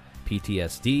from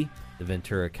PTSD. The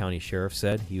Ventura County Sheriff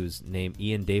said he was named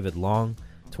Ian David Long,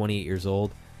 28 years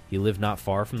old. He lived not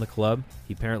far from the club.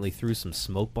 He apparently threw some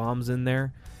smoke bombs in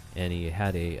there, and he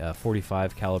had a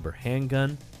 .45 caliber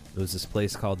handgun. It was this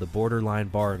place called the Borderline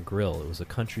Bar and Grill. It was a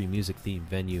country music themed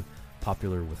venue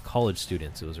popular with college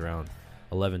students. It was around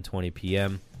 11:20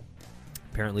 p.m.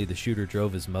 Apparently, the shooter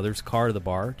drove his mother's car to the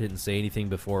bar. Didn't say anything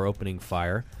before opening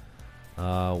fire.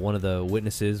 One of the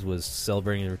witnesses was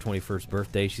celebrating her 21st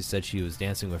birthday. She said she was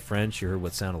dancing with friends. She heard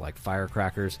what sounded like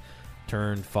firecrackers.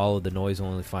 Turned, followed the noise,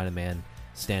 only to find a man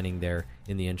standing there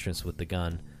in the entrance with the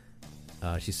gun.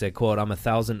 She said, quote, "I'm a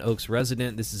Thousand Oaks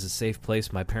resident. This is a safe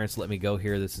place. My parents let me go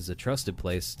here. This is a trusted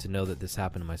place. To know that this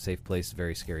happened in my safe place is a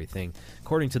very scary thing."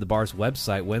 According to the bar's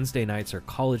website, Wednesday nights are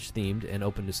college-themed and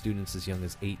open to students as young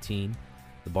as 18.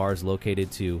 The bar is located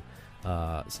to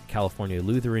California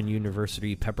Lutheran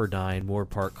University, Pepperdine, Moore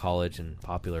Park College, and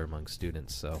popular among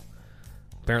students. So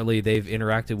Apparently, they've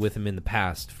interacted with him in the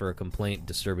past for a complaint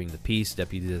disturbing the peace.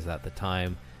 Deputies at the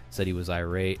time said he was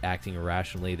irate, acting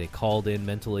irrationally. They called in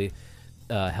mentally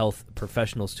health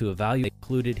professionals to evaluate.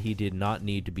 Concluded he did not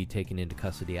need to be taken into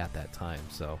custody at that time.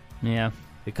 So Yeah.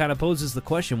 it kind of poses the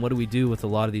question, what do we do with a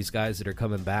lot of these guys that are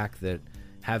coming back that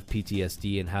have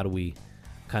PTSD, and how do we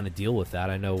kind of deal with that?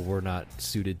 I know we're not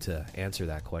suited to answer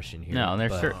that question here. No,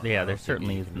 there's but- there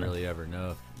certainly you isn't. can really ever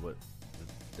know if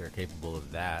they're capable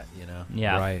of that, you know?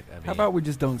 Yeah. Right. I mean, How about we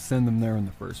just don't send them there in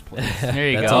the first place? There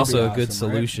you That's go. also a That'd be good awesome,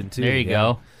 right? solution, too. There you Yeah.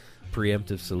 go.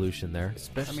 Preemptive solution there. I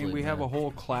especially, mean, we have a man.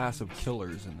 whole class of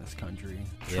killers in this country.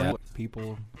 Yeah.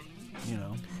 People, you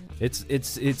know. It's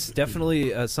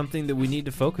definitely something that we need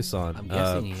to focus on. I'm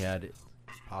guessing he had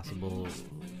possible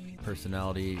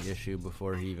personality issue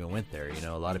before he even went there. You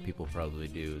know, a lot of people probably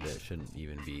do that shouldn't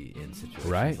even be in situations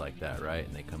Right. like that, right?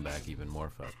 And they come back even more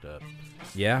fucked up.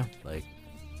 Yeah. Like,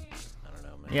 I don't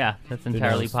know, man. Yeah, that's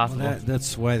entirely knows? possible.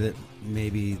 That's why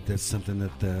maybe that's something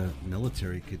that the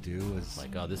military could do is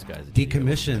Like, oh, this guy's a idiot.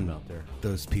 decommission Out there.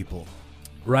 those people.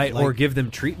 Right, or Like- give them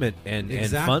treatment and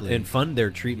Exactly. fund their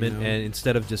treatment, You know? and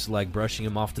instead of just like brushing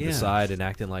them off to the Yeah. side and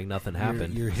acting like nothing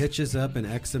happened. Your hitch is up in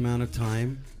X amount of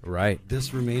time. Right.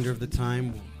 This remainder of the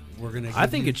time, we're gonna. I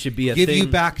think it should be a give you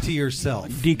thing- back to yourself.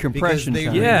 Decompression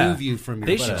because they time. Yeah. remove you from your.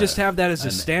 They body. should just have that as a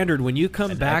an- standard when you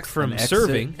come An back from an exit-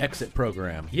 serving. exit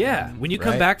program. Yeah, when you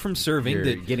come Right? back from serving, You're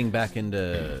that getting back into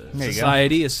There you go.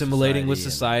 society, assimilating with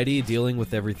Society society, dealing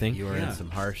with everything. you were Yeah. in some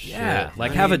harsh Yeah, shit.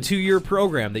 like I have a mean- 2-year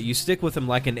program that you stick with him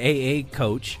like an AA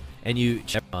coach, and you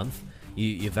check a month,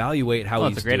 you evaluate how Oh,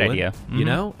 he's that's a great doing, idea. you Mhm.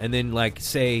 know, and then like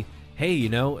say, hey, you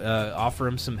know, offer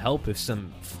him some help if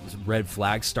some red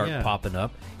flags start Yeah. popping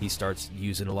up. He starts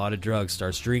using a lot of drugs,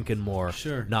 starts drinking more,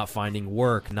 Sure. not finding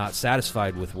work, not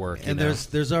satisfied with work. And you know?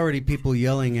 there's already people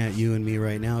yelling at you and me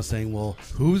right now saying, "Well,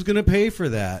 who's going to pay for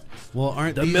that?" Well,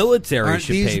 aren't The these, military aren't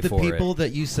should these pay the for it. people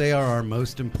that you say are our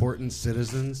most important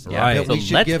citizens? Right. That So we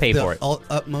should let's give pay the for it.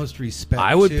 Utmost respect.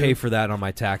 I would to? pay for that on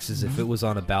my taxes if it was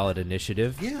on a ballot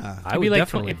initiative. Yeah. I It'd would be like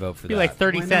definitely 20 vote for be that. like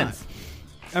 30 Why not? cents.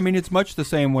 I mean, it's much the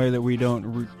same way that we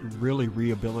don't really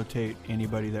rehabilitate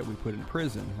anybody that we put in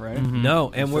prison, right? Mhm. No,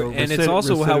 and So we're and it's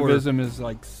also how we're recidivism is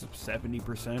like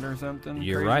 70% or something.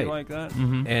 You're crazy right. like that.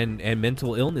 Mhm. and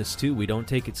mental illness too. We don't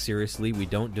take it seriously. We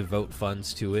don't devote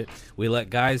funds to it. We let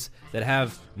guys that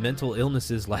have mental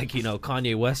illnesses, like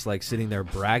Kanye West, like sitting there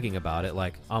bragging about it,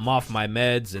 like I'm off my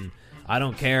meds and I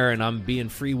don't care and I'm being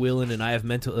freewheeling and I have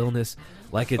mental illness.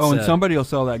 Like it's Oh, and somebody will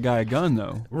sell that guy a gun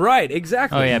though. right,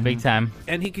 exactly. Oh yeah, big time.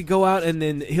 And he could go out and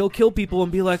then he'll kill people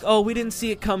and be like, "Oh, we didn't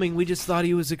see it coming. We just thought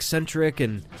he was eccentric,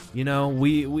 and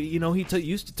we he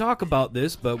used to talk about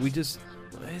this, but we just."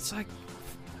 It's like,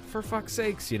 for fuck's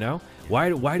sakes, why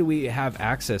do we have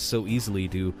access so easily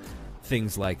to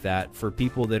things like that for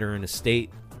people that are in a state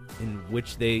in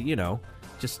which they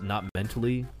just not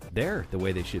mentally there the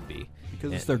way they should be?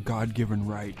 Because it's their God-given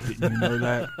right. Didn't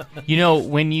you know that?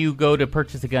 When you go to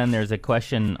purchase a gun, there's a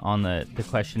question on the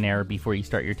questionnaire before you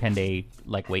start your 10-day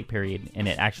wait period, and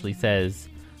it actually says,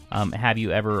 have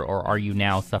you ever or are you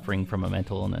now suffering from a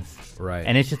mental illness? Right.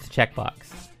 And it's just a checkbox.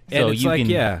 And So it's you like, can,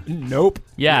 yeah, Nope.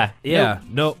 yeah, yeah,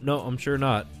 no, I'm sure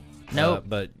not. Nope.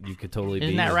 But you could totally be.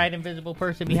 Isn't that in- right, invisible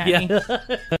person behind me?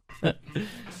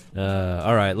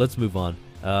 All right, let's move on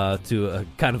to a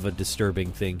kind of a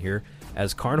disturbing thing here.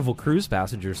 As Carnival Cruise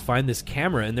passengers find this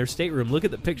camera in their stateroom, look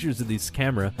at the pictures of this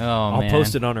camera. Oh, I'll man.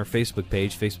 post it on our Facebook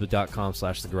page,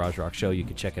 facebook.com/The Garage Rock Show. You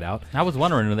can check it out. I was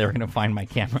wondering when they were going to find my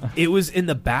camera. It was in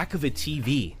the back of a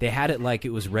TV. They had it like it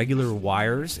was regular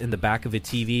wires in the back of a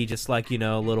TV, just like,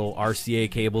 little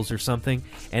RCA cables or something.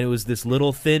 And it was this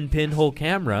little thin pinhole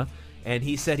camera. And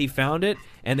he said he found it,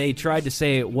 and they tried to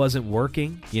say it wasn't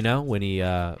working, when he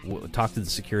talked to the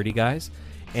security guys.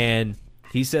 And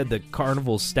he said the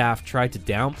Carnival staff tried to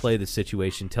downplay the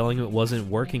situation, telling him it wasn't in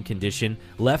working condition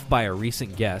left by a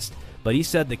recent guest. But he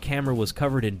said the camera was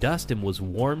covered in dust and was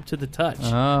warm to the touch.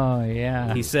 Oh,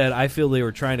 yeah. He said, I feel they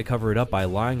were trying to cover it up by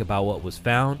lying about what was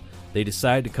found. They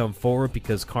decided to come forward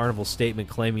because Carnival's statement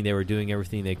claiming they were doing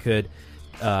everything they could.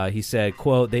 He said,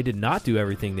 quote, they did not do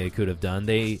everything they could have done.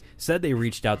 They said they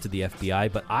reached out to the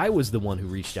FBI, but I was the one who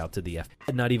reached out to the FBI. I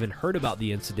had not even heard about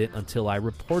the incident until I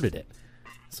reported it.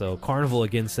 So Carnival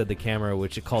again said the camera,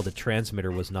 which it called a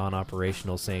transmitter, was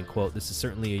non-operational, saying, quote, this is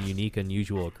certainly a unique,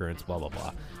 unusual occurrence, blah, blah,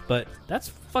 blah. But that's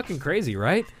fucking crazy,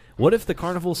 right? What if the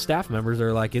Carnival staff members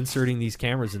are like inserting these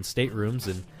cameras in staterooms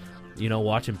and,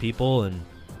 watching people and,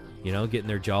 getting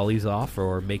their jollies off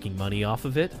or making money off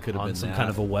of it Could have on been some that. kind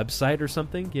of a website or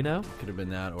something, Could have been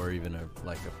that, or even a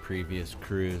previous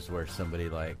cruise where somebody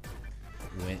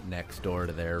went next door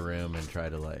to their room and tried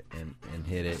to and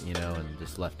hit it, you know, and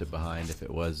just left it behind if it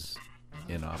was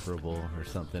inoperable or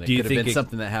something. It Do you could have think been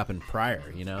something that happened prior,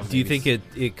 you know? Do you Maybe think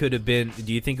it could have been?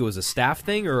 Do you think it was a staff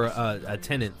thing or a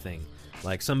tenant thing,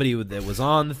 like somebody that was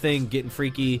on the thing getting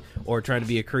freaky or trying to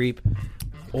be a creep,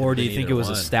 or do you think it either was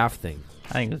a one. staff thing?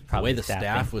 I think it was the probably way the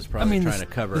staff thing. was probably trying to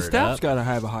cover the it staff's up. got to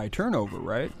have a high turnover,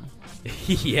 right?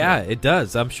 Yeah, it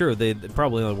does. I'm sure they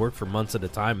probably only worked for months at a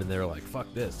time, and they're like,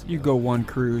 "Fuck this." You go one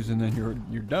cruise and then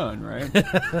you're done, right?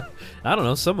 I don't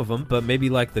know, some of them, but maybe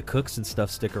like the cooks and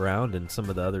stuff stick around, and some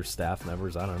of the other staff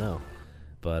members, I don't know.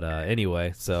 But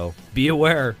anyway, so be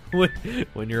aware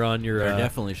when you're on your. There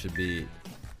definitely should be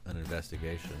an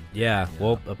investigation. Yeah,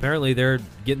 well, apparently they're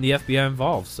getting the FBI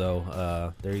involved,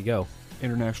 so there you go.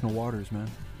 International waters, man.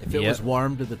 If it Yep. was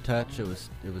warm to the touch, it was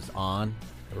on.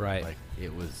 Right. Like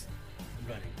it was.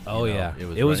 Oh you know,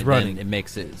 yeah, it was running. running. It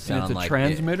makes it And sound it's a like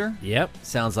transmitter? Yep,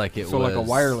 sounds like it So was like a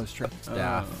wireless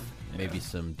staff. Maybe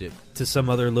some dip. to some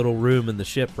other little room in the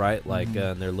ship, right? Like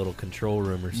in their little control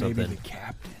room or Maybe something. the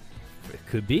captain. It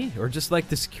could be, or just like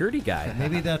the security guy.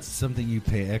 Maybe that's something you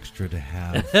pay extra to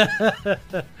have.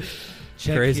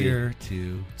 Check Crazy. here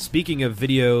to. Speaking of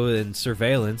video and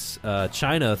surveillance,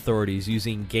 China authorities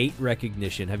using gait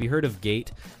recognition. Have you heard of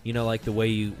gait? You know, like the way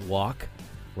you walk,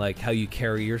 like how you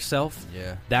carry yourself.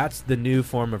 Yeah. That's the new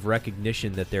form of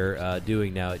recognition that they're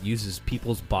doing now. It uses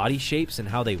people's body shapes and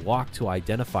how they walk to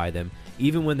identify them,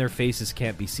 even when their faces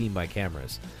can't be seen by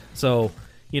cameras. So,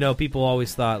 you know, people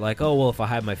always thought like, oh, well, if I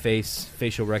hide my face,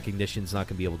 facial recognition's not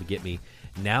going to be able to get me.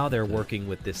 Now they're working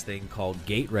with this thing called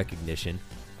gait recognition.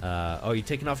 Oh, you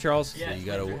taking off, Charles? Yeah, you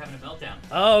gotta. having a meltdown.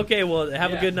 Oh, okay. Well,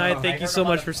 have a good night. Thank you so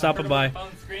much for stopping by.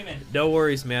 No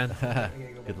worries, man.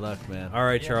 Good luck, man. All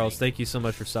right, Charles. Thank you so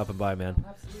much for stopping by, man.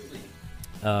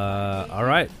 All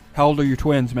right. How old are your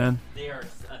twins, man? They are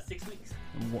 6 weeks.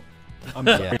 I'm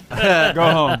sorry.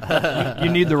 Go home.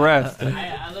 You need the rest.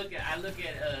 I look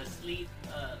at sleep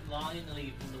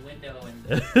longingly from the window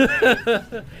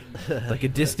and Like a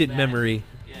distant memory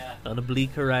yeah. on a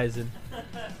bleak horizon.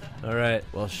 All right.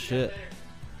 Well, shit.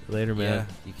 Later, man.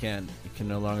 Yeah, you can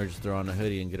no longer just throw on a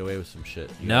hoodie and get away with some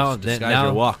shit. You No, gotta disguise now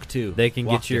your walk too. They can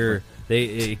Walk get your.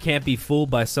 different. It can't be fooled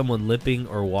by someone limping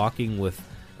or walking with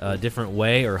a different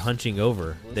way or hunching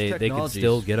over. Well, They can technology's-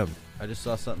 still get them. I just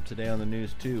saw something today on the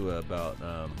news too about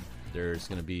there's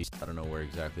going to be, I don't know where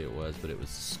exactly it was, but it was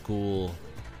school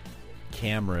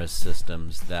camera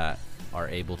systems that are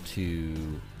able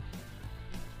to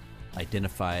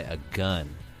identify a gun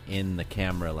in the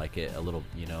camera, like a little,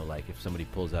 you know, like if somebody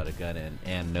pulls out a gun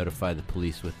and notify the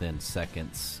police within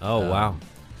seconds. Oh, wow.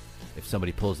 If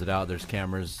somebody pulls it out, there's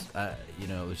cameras. You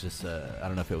know, it was just I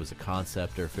don't know if it was a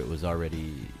concept or if it was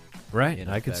already Right. in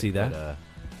I could effect, see that. but,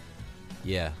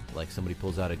 yeah, like somebody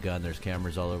pulls out a gun. There's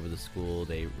cameras all over the school.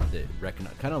 They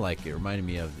recognize, kind of like it reminded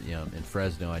me of, you know, in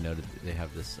Fresno. I know that they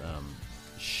have this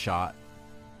shot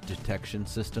detection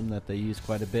system that they use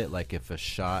quite a bit. Like if a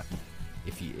shot,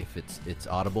 if it's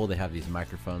audible, they have these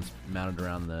microphones mounted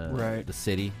around the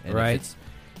city, and Right. if it's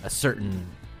a certain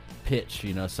pitch,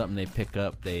 you know, something they pick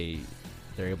up, they're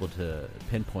able to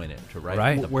pinpoint it to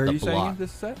Right. the, Where the are you block. saying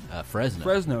this is at? Fresno.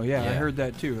 Fresno, yeah, I Yeah. heard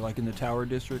that too. Like in the Tower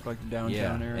District, like the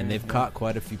downtown area. And they've yeah. caught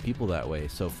quite a few people that way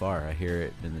so far. I hear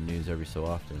it in the news every so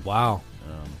often. Wow.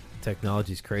 Um,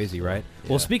 Technology's crazy, right? yeah.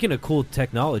 Well, speaking of cool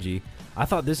technology, I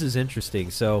thought this is interesting.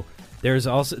 So there's a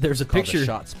called picture. the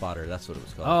Shot Spotter. That's what it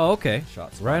was called. Oh, okay.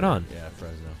 Shot Spotter. Right on. Yeah,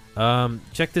 Fresno.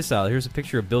 Check this out. Here's a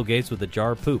picture of Bill Gates with a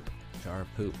jar of poop. Jar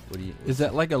of poop. What do you? Is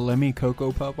that like a Lemmy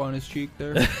Cocoa Pup on his cheek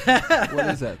there? What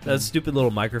is that? That stupid little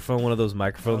microphone, one of those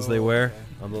microphones they wear.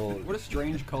 A little. What a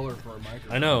strange color for a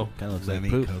microphone. I know. Kind of looks Lemmy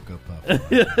like poop. Cocoa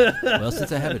Puff. Well,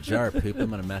 since I have a jar of poop, I'm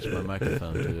gonna match my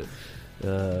microphone to it.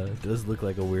 It does look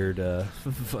like a weird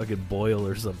fucking boil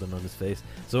or something on his face.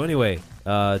 So anyway,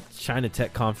 China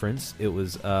Tech Conference. It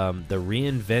was the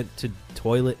Reinvent to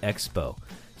Toilet Expo.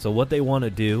 So what they want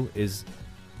to do is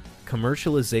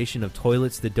commercialization of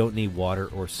toilets that don't need water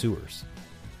or sewers.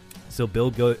 So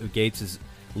Bill Gates is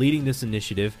leading this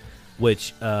initiative,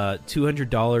 which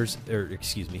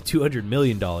 $200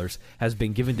 million has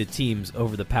been given to teams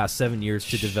over the past 7 years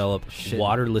to develop shit.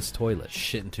 waterless toilets.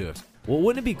 Shit into it. Well,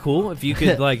 wouldn't it be cool if you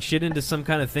could like shit into some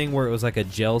kind of thing where it was like a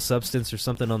gel substance or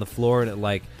something on the floor and it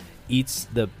like eats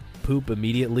the poop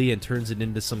immediately and turns it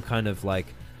into some kind of like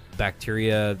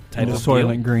bacteria type And of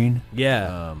Soylent deal? Green.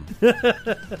 Yeah.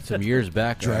 Some years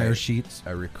back, Dryer I, sheets.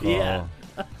 I recall. Yeah.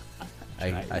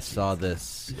 I saw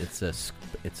this.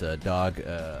 It's a dog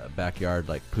backyard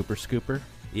like pooper scooper,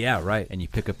 Yeah, right. and you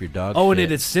pick up your dog. Oh, and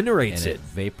shit, it incinerates and it.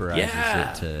 vaporizes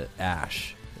Yeah. it to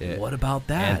ash. it What about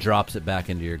that? and drops it back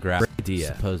into your grass. idea.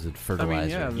 Supposed fertilizer.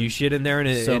 yeah, You shit in there,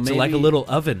 and So it's like a maybe- little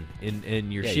oven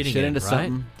in your Yeah, you shitting shit in, into right?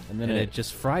 something, and then and it- it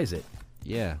just fries it.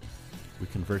 Yeah, we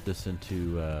convert this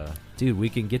into Dude, we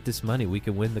can get this money. We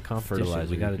can win the competition.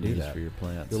 fertilizer. We got to you can do use that. for your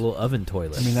plants. The little oven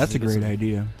toilet. I mean, that's a Give us great some-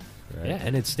 idea. Right? Yeah,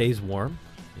 and it stays warm.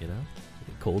 You know,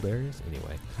 in cold areas.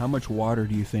 Anyway. How much water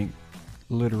do you think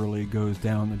literally goes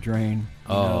down the drain?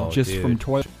 you know, Oh, just dude. from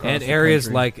toilets. And areas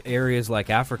like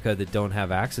Africa that don't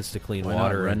have access to clean Why not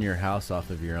water. run and your house off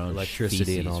of your own electricity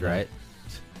feces, and all that. right?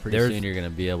 Pretty There's- soon you're going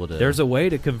to be able to. There's a way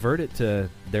to convert it to.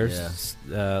 There's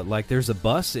there's a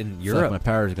bus in It's Europe like my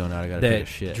power's going out. I got to take that a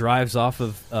shit. drives off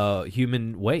of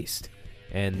human waste,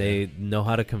 and they know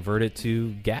how to convert it to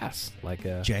gas, like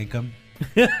a Jankum.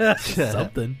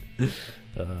 something.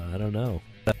 I don't know.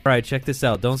 All right, check this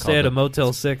out. Don't stay called at a the-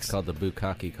 Motel 6 It's called the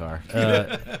Bukkake car.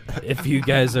 if you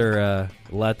guys are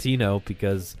Latino,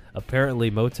 because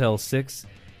apparently Motel 6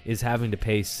 is having to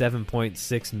pay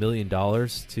 $7.6 million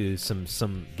to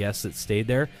some guests that stayed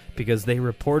there because they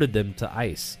reported them to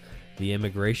ICE, the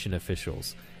immigration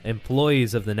officials.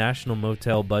 Employees of the national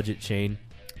motel budget chain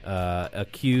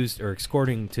accused or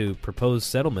escorting to proposed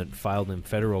settlement filed in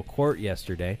federal court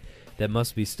yesterday that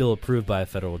must be still approved by a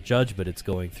federal judge, but it's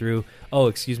going through. Oh,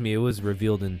 excuse me, it was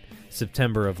revealed in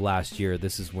September of last year.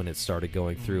 This is when it started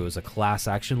going through. It was a class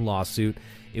action lawsuit.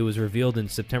 It was revealed in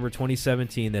September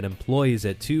 2017 that employees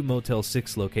at 2 Motel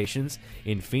 6 locations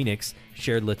in Phoenix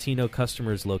shared Latino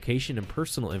customers' location and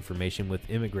personal information with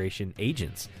immigration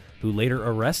agents, who later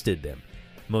arrested them.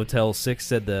 Motel 6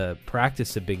 said the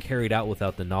practice had been carried out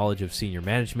without the knowledge of senior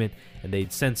management, and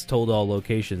they'd since told all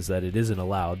locations that it isn't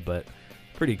allowed, but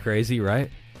pretty crazy, right?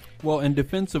 Well, in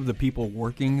defense of the people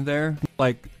working there,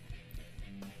 like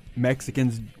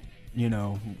Mexicans,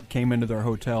 came into their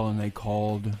hotel and they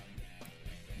called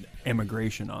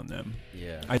immigration on them.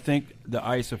 Yeah. I think the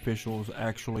ICE officials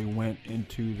actually went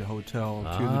into the hotel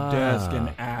to the desk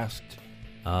and asked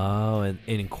Oh, and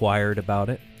inquired about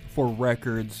it. for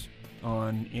records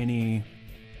on any.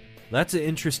 That's an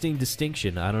interesting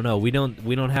distinction. I don't know. We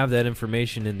don't have that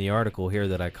information in the article here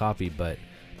that I copied, but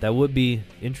that would be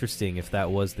interesting if that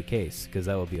was the case, because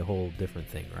that would be a whole different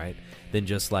thing, right? Than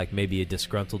just like maybe a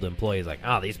disgruntled employee is like,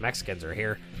 oh, these Mexicans are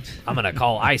here. I'm going to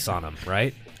call ICE on them,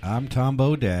 right? I'm Tom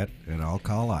Bodette, and I'll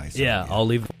call ICE. Yeah, on you. I'll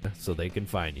leave so they can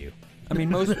find you.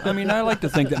 I like to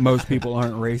think that most people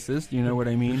aren't racist, you know what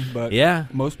I mean? But Yeah.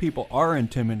 most people are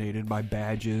intimidated by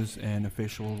badges and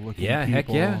official looking Yeah, people. heck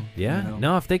yeah. Yeah. you know?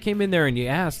 No, if they came in there and you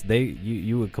asked,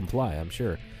 you would comply, I'm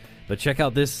sure. But check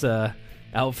out this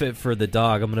outfit for the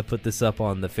dog. I'm going to put this up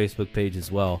on the Facebook page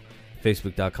as well.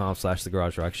 Facebook.com/The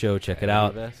Garage Rock Show. Check it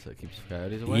out. Vest that keeps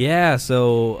coyotes away. Yeah,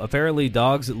 so apparently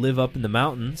dogs that live up in the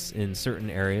mountains in certain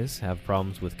areas have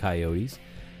problems with coyotes.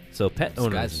 So pet These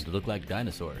owners, guys look like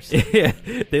dinosaurs. yeah,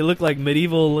 they look like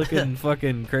medieval looking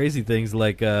fucking crazy things,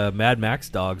 like Mad Max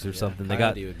dogs or something. They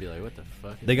got Coyote would be like, what the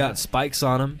fuck? they is got that? spikes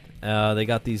on them. They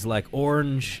got these like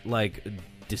orange, like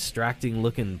distracting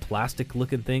looking plastic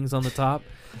looking things on the top.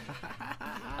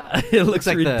 It looks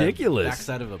like ridiculous. the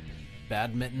backside of a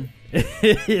badminton.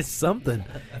 It's something.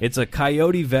 It's a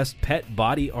coyote vest pet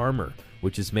body armor,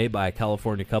 which is made by a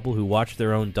California couple who watched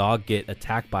their own dog get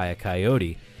attacked by a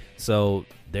coyote. So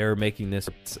they're making this.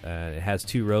 It has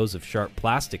 2 rows of sharp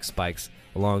plastic spikes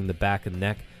along the back and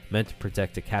neck, meant to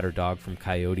protect a cat or dog from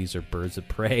coyotes or birds of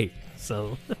prey.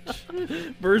 So,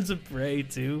 birds of prey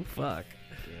too. Fuck.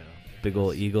 Yeah. Big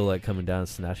old eagle like coming down and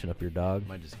snatching up your dog.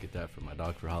 Might just get that for my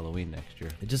dog for Halloween next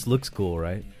year. It just looks cool,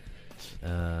 right?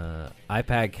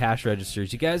 iPad cash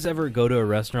registers. You guys ever go to a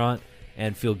restaurant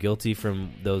and feel guilty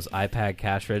from those iPad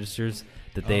cash registers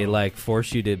that they like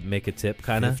force you to make a tip,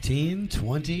 kind of? 15,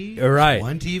 20, Right.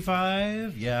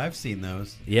 25. Yeah, I've seen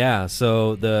those. Yeah.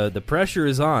 So the pressure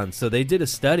is on. So they did a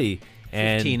study,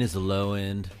 and 15 is the low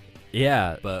end,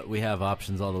 yeah, but we have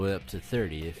options all the way up to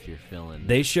 30 if you're feeling.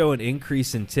 they show an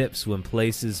increase in tips when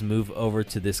places move over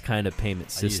to this kind of payment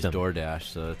I use system. DoorDash,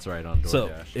 so it's right on DoorDash. So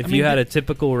if you had a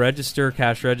typical register,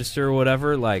 cash register or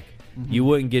whatever, like you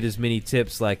wouldn't get as many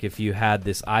tips like if you had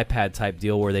this iPad type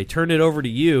deal where they turn it over to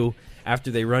you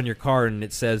after they run your card and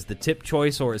it says the tip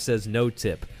choice or it says no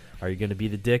tip. Are you going to be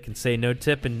the dick and say no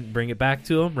tip and bring it back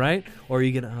to them, right? Or are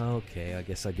you going to, okay, I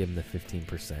guess I'll give them the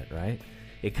 15%, right?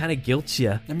 It kind of guilts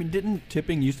you, I mean, didn't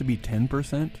tipping used to be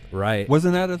 10%? right?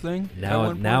 Wasn't that a thing? at Now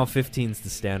one now point? 15's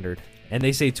the standard. And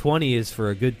they say 20 is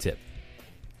for a good tip.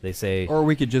 They say Or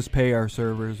we could just pay our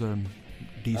servers a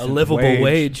a decent livable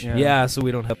wage. Yeah. Yeah, so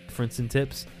we don't have difference in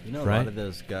tips. You know, a right? lot of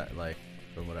those guys, like,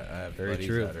 from what I have Very buddies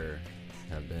true. that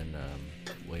have been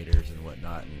waiters and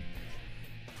whatnot, and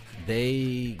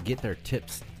they get their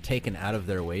tips taken out of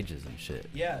their wages and shit.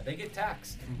 Yeah, they get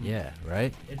taxed. Yeah,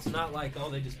 right. It's not like, oh,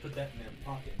 they just put that in their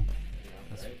pocket.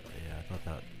 That's, yeah, I thought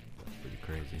that was pretty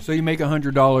crazy. So you make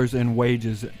 $100 in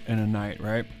wages in a night,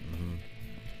 right? Mm-hmm.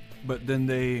 But then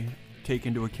they take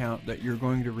into account that you're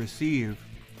going to receive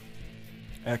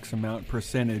X amount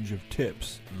percentage of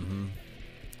tips Mm-hmm.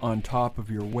 on top of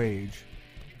your wage.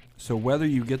 So whether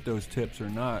you get those tips or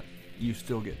not, you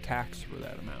still get taxed for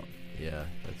that amount. Yeah,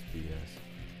 that's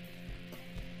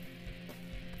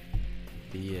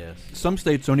BS. Some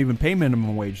states don't even pay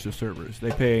minimum wage to servers.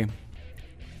 They pay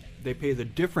the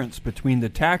difference between the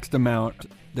taxed amount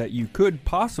that you could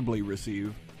possibly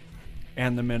receive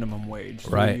and the minimum wage.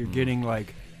 So Right. you're getting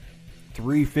like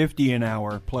 $3.50 an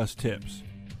hour plus tips.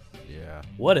 Yeah.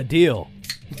 What a deal.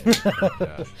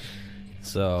 Yeah.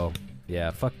 So,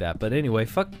 yeah, fuck that. But anyway,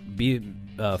 fuck being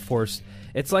forced.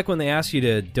 It's like when they ask you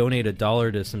to donate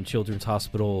 $1 to some children's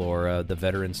hospital or the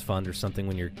Veterans Fund or something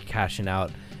when you're cashing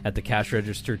out at the cash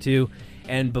register too.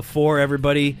 And before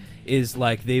everybody is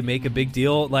like, they make a big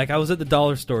deal. Like, I was at the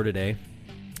dollar store today,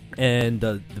 and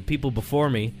the people before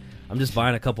me, I'm just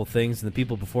buying a couple things, and the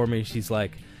people before me, she's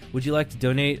like, would you like to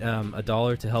donate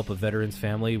 $1 to help a veteran's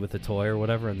family with a toy or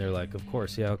whatever? And they're like, of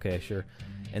course, yeah, okay, sure.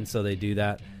 And so they do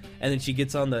that. And then she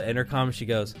gets on the intercom and she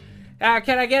goes,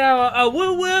 can I get a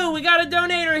woo-woo? We got a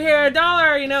donator here,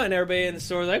 $1, you know? And everybody in the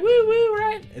store is like, woo-woo,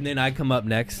 right? And then I come up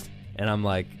next, and I'm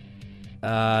like,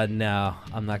 no,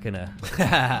 I'm not gonna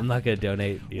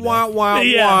donate. You know? Wah, wah,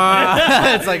 Yeah.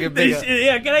 wah. It's like a big...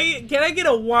 Yeah, can I get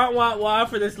a wah wah wah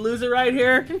for this loser right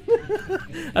here?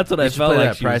 That's what I You should felt play like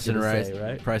that she was Price and gonna Right, say,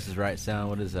 right? Price is Right sound.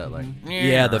 What is that like?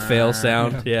 Yeah, the fail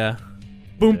sound. Yeah.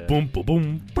 Boom, Yeah. boom, boom,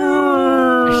 boom.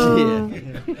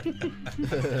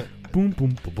 Boom,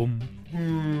 boom, boom, boom.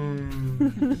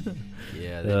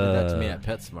 Yeah, they did that to me at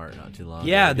PetSmart not too long ago.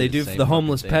 Yeah, they the do for same the fucking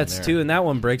homeless thing pets there. too, and that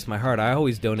one breaks my heart. I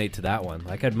always donate to that one.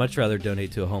 Like, I'd much rather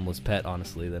donate to a homeless pet,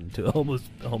 honestly, than to a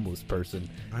homeless person.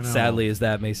 I know. Sadly, as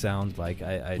that may sound, like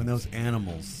I When those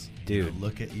animals, Dude.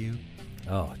 look at you,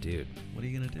 oh, dude, what are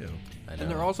you gonna do? I know.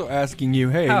 And they're also asking you,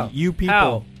 hey, How? you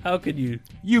people, how could you?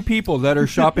 you people that are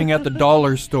shopping at the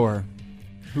dollar store,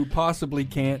 who possibly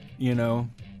can't,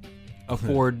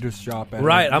 afford to shop at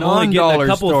Right, a I'm only getting a non-dollar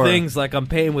couple store. things. Like, I'm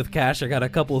paying with cash. I got a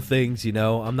couple of things,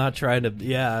 I'm not trying to.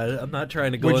 Yeah, I'm not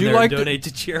trying to go Would in you there like and to- donate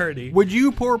to charity. Would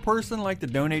you, poor person, like to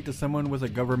donate to someone with a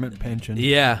government pension?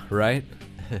 Yeah, right.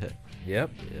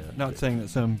 Yep. Yeah. Not saying that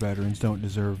some veterans don't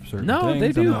deserve certain No, things. they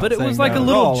I'm do. not But it was saying like that a at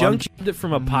little all. junk shit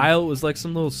from a pile. It was like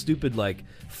some little stupid like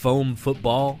foam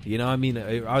football. I mean,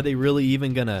 are they really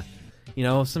even gonna?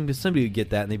 Somebody would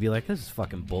get that and they'd be like, "This is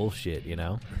fucking bullshit."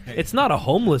 It's not a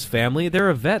homeless family. They're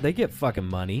a vet. They get fucking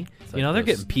money. It's They're like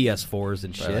getting those- PS4s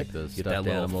and shit. I like those Get that stuffed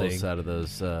little animals thing. out of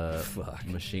those Fuck.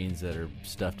 machines that are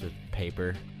stuffed with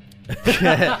paper.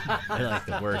 They're like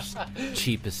the worst,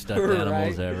 cheapest stuffed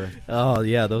animals ever. Oh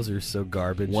yeah, those are so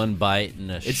garbage. One bite and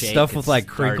a It's shake, stuffed with like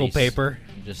crinkle already paper.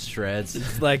 just shreds.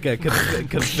 It's like a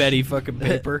confetti fucking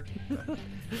paper.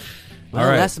 Well, All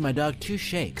right. that's my dog 2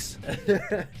 shakes.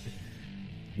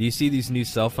 Do you see these new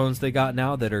cell phones they got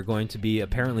now that are going to be,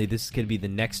 apparently this is going to be the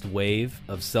next wave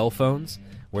of cell phones,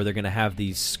 where they're going to have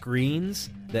these screens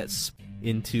that's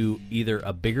into either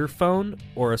a bigger phone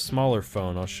or a smaller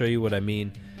phone. I'll show you what I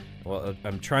mean. Well,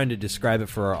 I'm trying to describe it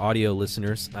for our audio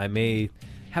listeners. I may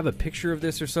have a picture of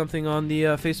this or something on the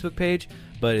Facebook page,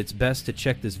 but it's best to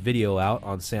check this video out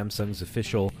on Samsung's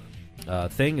official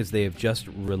thing, as they have just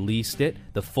released it.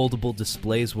 The foldable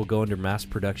displays will go into mass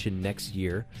production next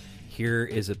year. Here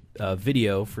is a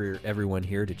video for everyone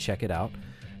here to check it out.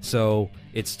 So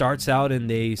it starts out in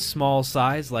a small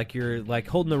size, like you're like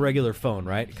holding a regular phone,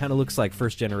 right? It kind of looks like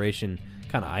first generation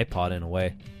kind of iPod in a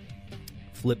way.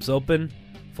 Flips open,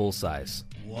 full size.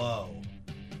 Whoa!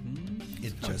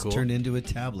 It just cool. turned into a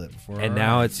tablet for And our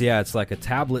now eyes. it's like a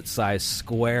tablet size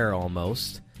square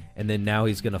almost. And then now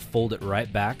he's going to fold it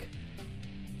right back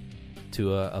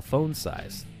to a phone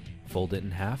size. Fold it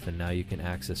in half, and now you can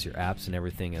access your apps and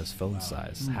everything as phone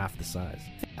size, half the size.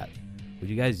 Would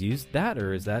you guys use that,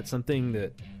 or is that something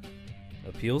that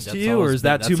appeals to That's you, or always is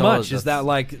that been- too that's always- much? Is that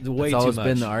like way It's too always much?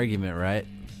 been the argument, right?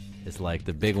 It's like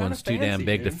the big kinda one's too damn fancy,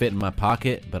 big to dude. fit in my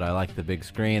pocket, but I like the big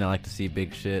screen. I like to see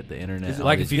big shit, the internet. Is it all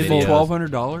like these if you Is fold it videos.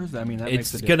 $1,200? I mean, that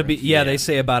makes It's a going to be, difference. yeah, they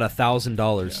say about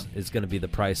 $1,000 is going to be the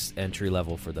price entry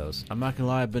level for those. I'm not gonna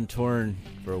lie, I've been torn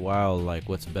for a while. Like,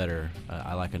 what's better?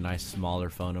 I like a nice smaller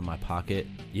phone in my pocket,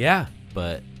 Yeah,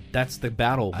 but that's the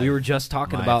battle. We were just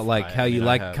talking about like how you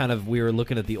like kind of. We were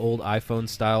looking at the old iPhone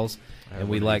styles, and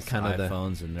we like kind of the.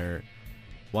 iPhones, and they're.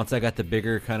 Once I got the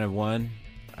bigger kind of one,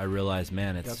 I realized,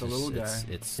 man, it's Got the just,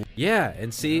 little it's Yeah,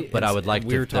 and see, But I would like we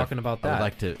to. were talking about I that. would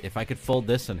like to, if I could fold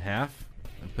this in half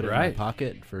and put it in Right. my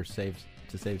pocket for save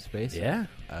space. Yeah.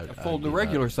 Fold the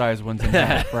regular size ones in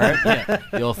half, right? Yeah,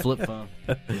 the old flip phone.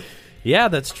 Yeah,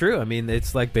 that's true. I mean,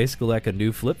 it's like basically like a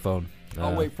new flip phone.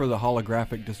 I'll wait for the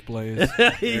holographic displays.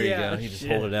 There you go. You just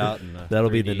hold it out, and That'll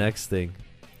be the 3D. next thing.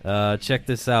 Check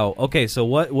this out. Okay, so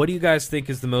what do you guys think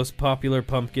is the most popular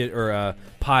pumpkin or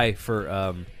pie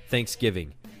for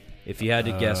Thanksgiving? If you had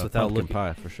to guess without pumpkin looking,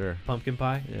 pie for sure. pumpkin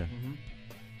pie. Yeah.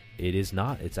 It is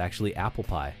not. It's actually apple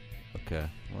pie. Okay.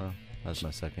 Well, that's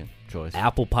my second choice.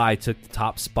 Apple pie took the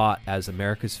top spot as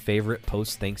America's favorite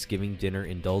post-Thanksgiving dinner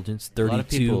indulgence. 32%. A lot of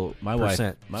people. My wife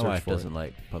search wife for it. doesn't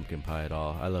like pumpkin pie at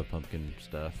all. I love pumpkin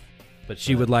stuff. But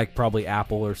she would like probably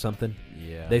apple or something.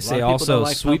 Yeah. They A lot say of people also don't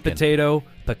like sweet pumpkin. potato,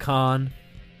 pecan.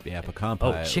 Yeah, pecan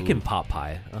pie. Oh, chicken ooh. pot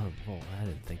pie. Oh, well, I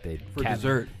didn't think they'd For cat-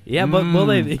 dessert. Yeah, but well,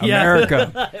 they yeah.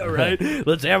 America. right.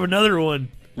 Let's have another one.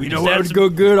 You know what would go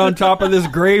good on top of this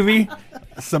gravy?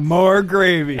 Some more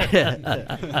gravy.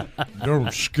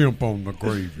 Don't skimp on the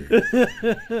gravy.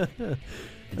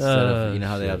 Instead of, you know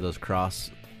how they have those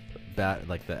cross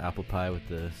like the apple pie with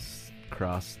the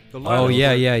cross. Oh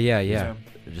yeah.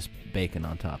 Just bacon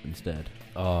on top instead.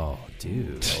 Oh,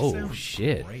 dude. Oh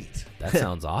shit. Great. That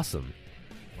sounds awesome.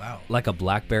 Wow. Like a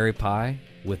blackberry pie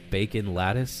with bacon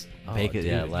lattice. Oh, Bacon, dude.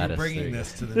 yeah, lattice. You're there bringing you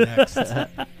this to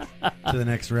the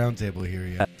next round table here.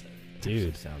 Yeah.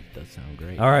 Dude. Does sound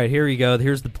great. All right, here we go.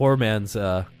 Here's the poor man's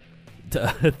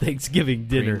Thanksgiving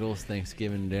dinner. Pringles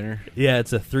Thanksgiving dinner. Yeah,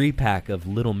 it's a 3-pack of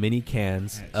little mini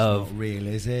cans It's of not real,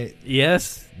 is it?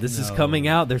 Yes, this is No. coming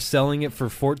out. They're selling it for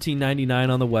 $14.99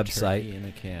 on the website. Turkey in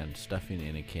a can, stuffing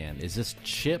in a can. Is this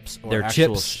chips or They're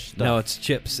actual chips. stuff? No, it's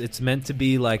chips. It's meant to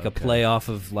be like a Okay. play off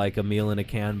of like a meal in a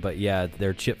can, but yeah,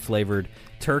 they're chip flavored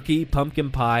turkey, pumpkin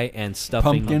pie, and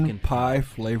stuffing Pumpkin pie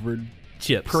flavored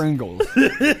chips. Pringles.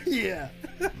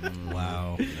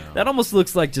 Wow. That almost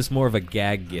looks like just more of a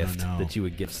gag gift know. that you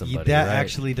would give somebody. that right?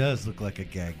 actually does look like a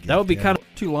gag gift. That would be yeah. kind of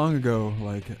Too long ago,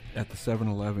 like at the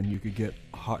 7-Eleven, you could get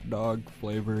hot dog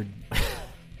flavored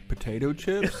potato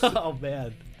chips. Oh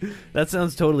man, that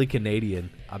sounds totally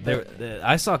Canadian.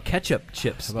 I saw ketchup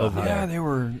chips How about over Yeah, there. they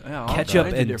were all Ketchup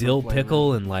kinds of and different dill flavors.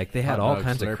 pickle, and like they had Hot all dog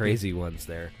kinds of Slurpee. crazy ones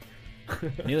there.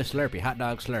 Need a Slurpee, hot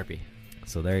dog Slurpee.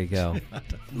 So there you go.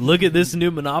 Look at this new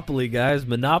Monopoly, guys.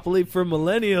 Monopoly for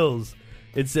millennials.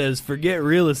 It says, forget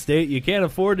real estate. You can't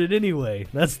afford it anyway.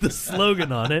 That's the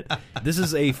slogan on it. This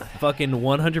is a fucking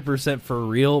 100% for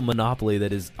real Monopoly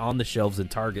that is on the shelves in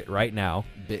Target right now.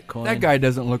 Bitcoin. That guy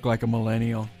doesn't look like a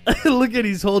millennial. Look at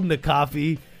he's holding a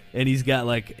coffee and he's got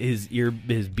like his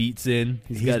Beats in.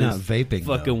 He's got not his vaping,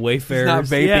 fucking though. Wayfarers.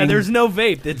 He's not vaping. Yeah, there's no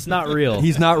vape. It's not real.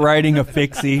 He's not riding a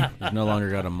fixie. He's no longer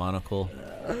got a monocle.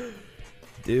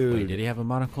 Dude. Wait, did he have a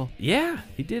monocle? Yeah,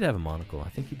 he did have a monocle. I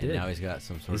think he And did. now he's got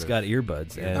some sort He's of. got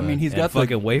earbuds. And, I mean, he's and got fucking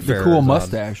the Wayfarers cool on.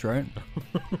 mustache, right?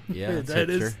 Yeah, that's That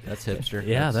hipster. is- That's hipster.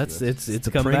 Yeah, it's the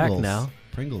come Pringles, back now.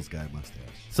 Pringles guy mustache.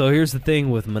 So here's the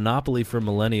thing with Monopoly for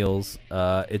millennials.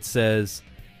 It says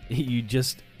you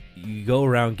go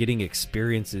around getting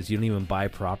experiences. You don't even buy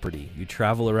property. You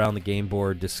travel around the game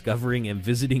board, discovering and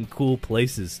visiting cool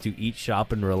places to eat,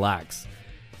 shop, and relax.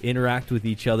 Interact with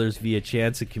each other's via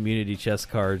chance and community chess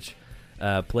cards.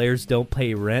 Players don't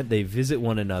pay rent. They visit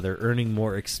one another, earning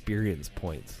more experience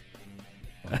points.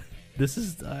 This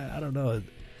is, I don't know.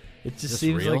 It just this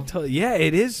seems real? like, yeah,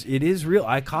 it is. It is real.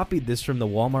 I copied this from the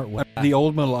Walmart website. The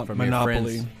old From Monopoly. your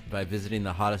friends, by visiting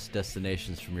the hottest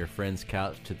destinations, from your friend's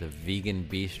couch to the vegan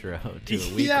bistro to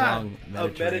a week-long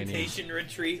Mediterranean.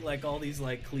 retreat, like all these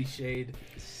like cliched,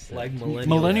 like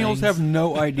Millennials have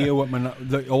no idea what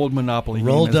the old Monopoly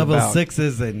Roll game is double about.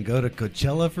 sixes and go to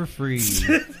Coachella for free.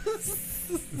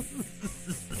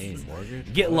 Paying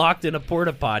mortgage. Get locked in a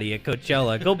porta potty at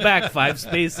Coachella. Go back 5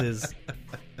 spaces.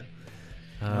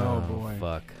 Oh, boy.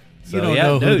 Fuck. You don't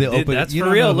know who the open- That's you for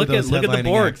don't real. know who Look at those the headlining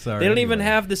board. acts are They don't even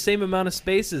anyway. have the same amount of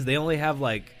spaces. They only have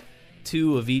like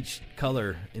 2 of each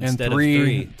color And instead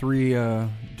three of 3.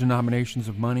 denominations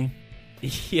of money.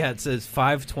 Yeah, it says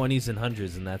 5 20s and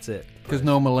 100s, and that's it. Because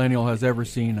no millennial has ever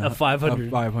seen A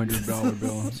 $500 $500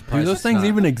 bill. Do surprised those it's things not-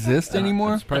 even exist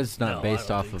anymore? I'm surprised it's not No,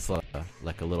 based I don't off of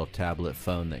like a little tablet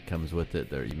phone that comes with it.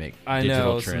 There you make I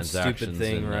digital know, some transactions stupid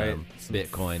thing, and, right? Some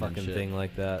Bitcoin and fucking shit. thing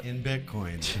like that. In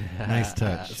Bitcoin. Nice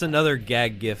touch. It's another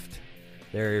gag gift.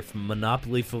 They're from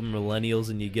Monopoly for millennials,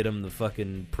 and you get them the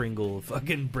fucking Pringle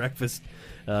fucking breakfast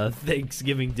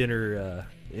Thanksgiving dinner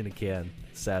in a can.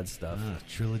 Sad stuff.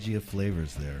 Trilogy of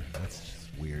flavors there. That's just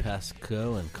weird. Pass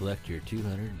go and collect your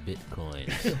 200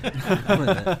 Bitcoins.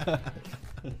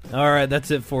 All right, that's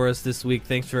it for us this week.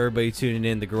 Thanks for everybody tuning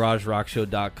in to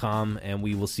GarageRockShow.com, and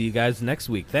we will see you guys next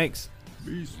week. Thanks.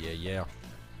 Yeah.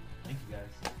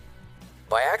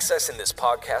 By accessing this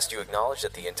podcast, you acknowledge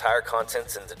that the entire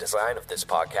contents and the design of this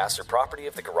podcast are property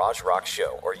of the Garage Rock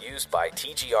Show or used by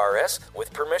TGRS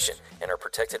with permission and are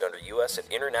protected under U.S. and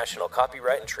international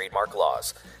copyright and trademark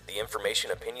laws. The information,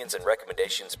 opinions, and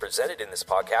recommendations presented in this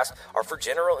podcast are for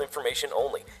general information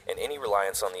only, and any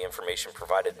reliance on the information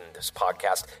provided in this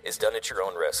podcast is done at your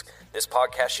own risk. This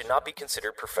podcast should not be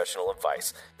considered professional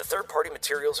advice. The third-party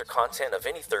materials or content of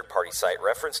any third-party site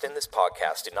referenced in this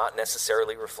podcast do not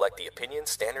necessarily reflect the opinions,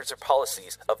 standards, or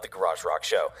policies of the Garage Rock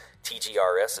Show.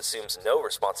 TGRS assumes no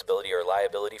responsibility or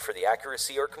liability for the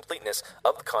accuracy or completeness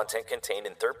of the content contained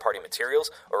in third-party materials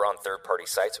or on third-party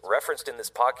sites referenced in this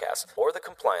podcast, or the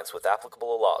compliance with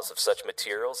applicable laws of such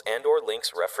materials and or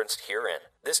links referenced herein.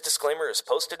 This disclaimer is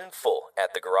posted in full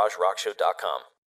at thegaragerockshow.com.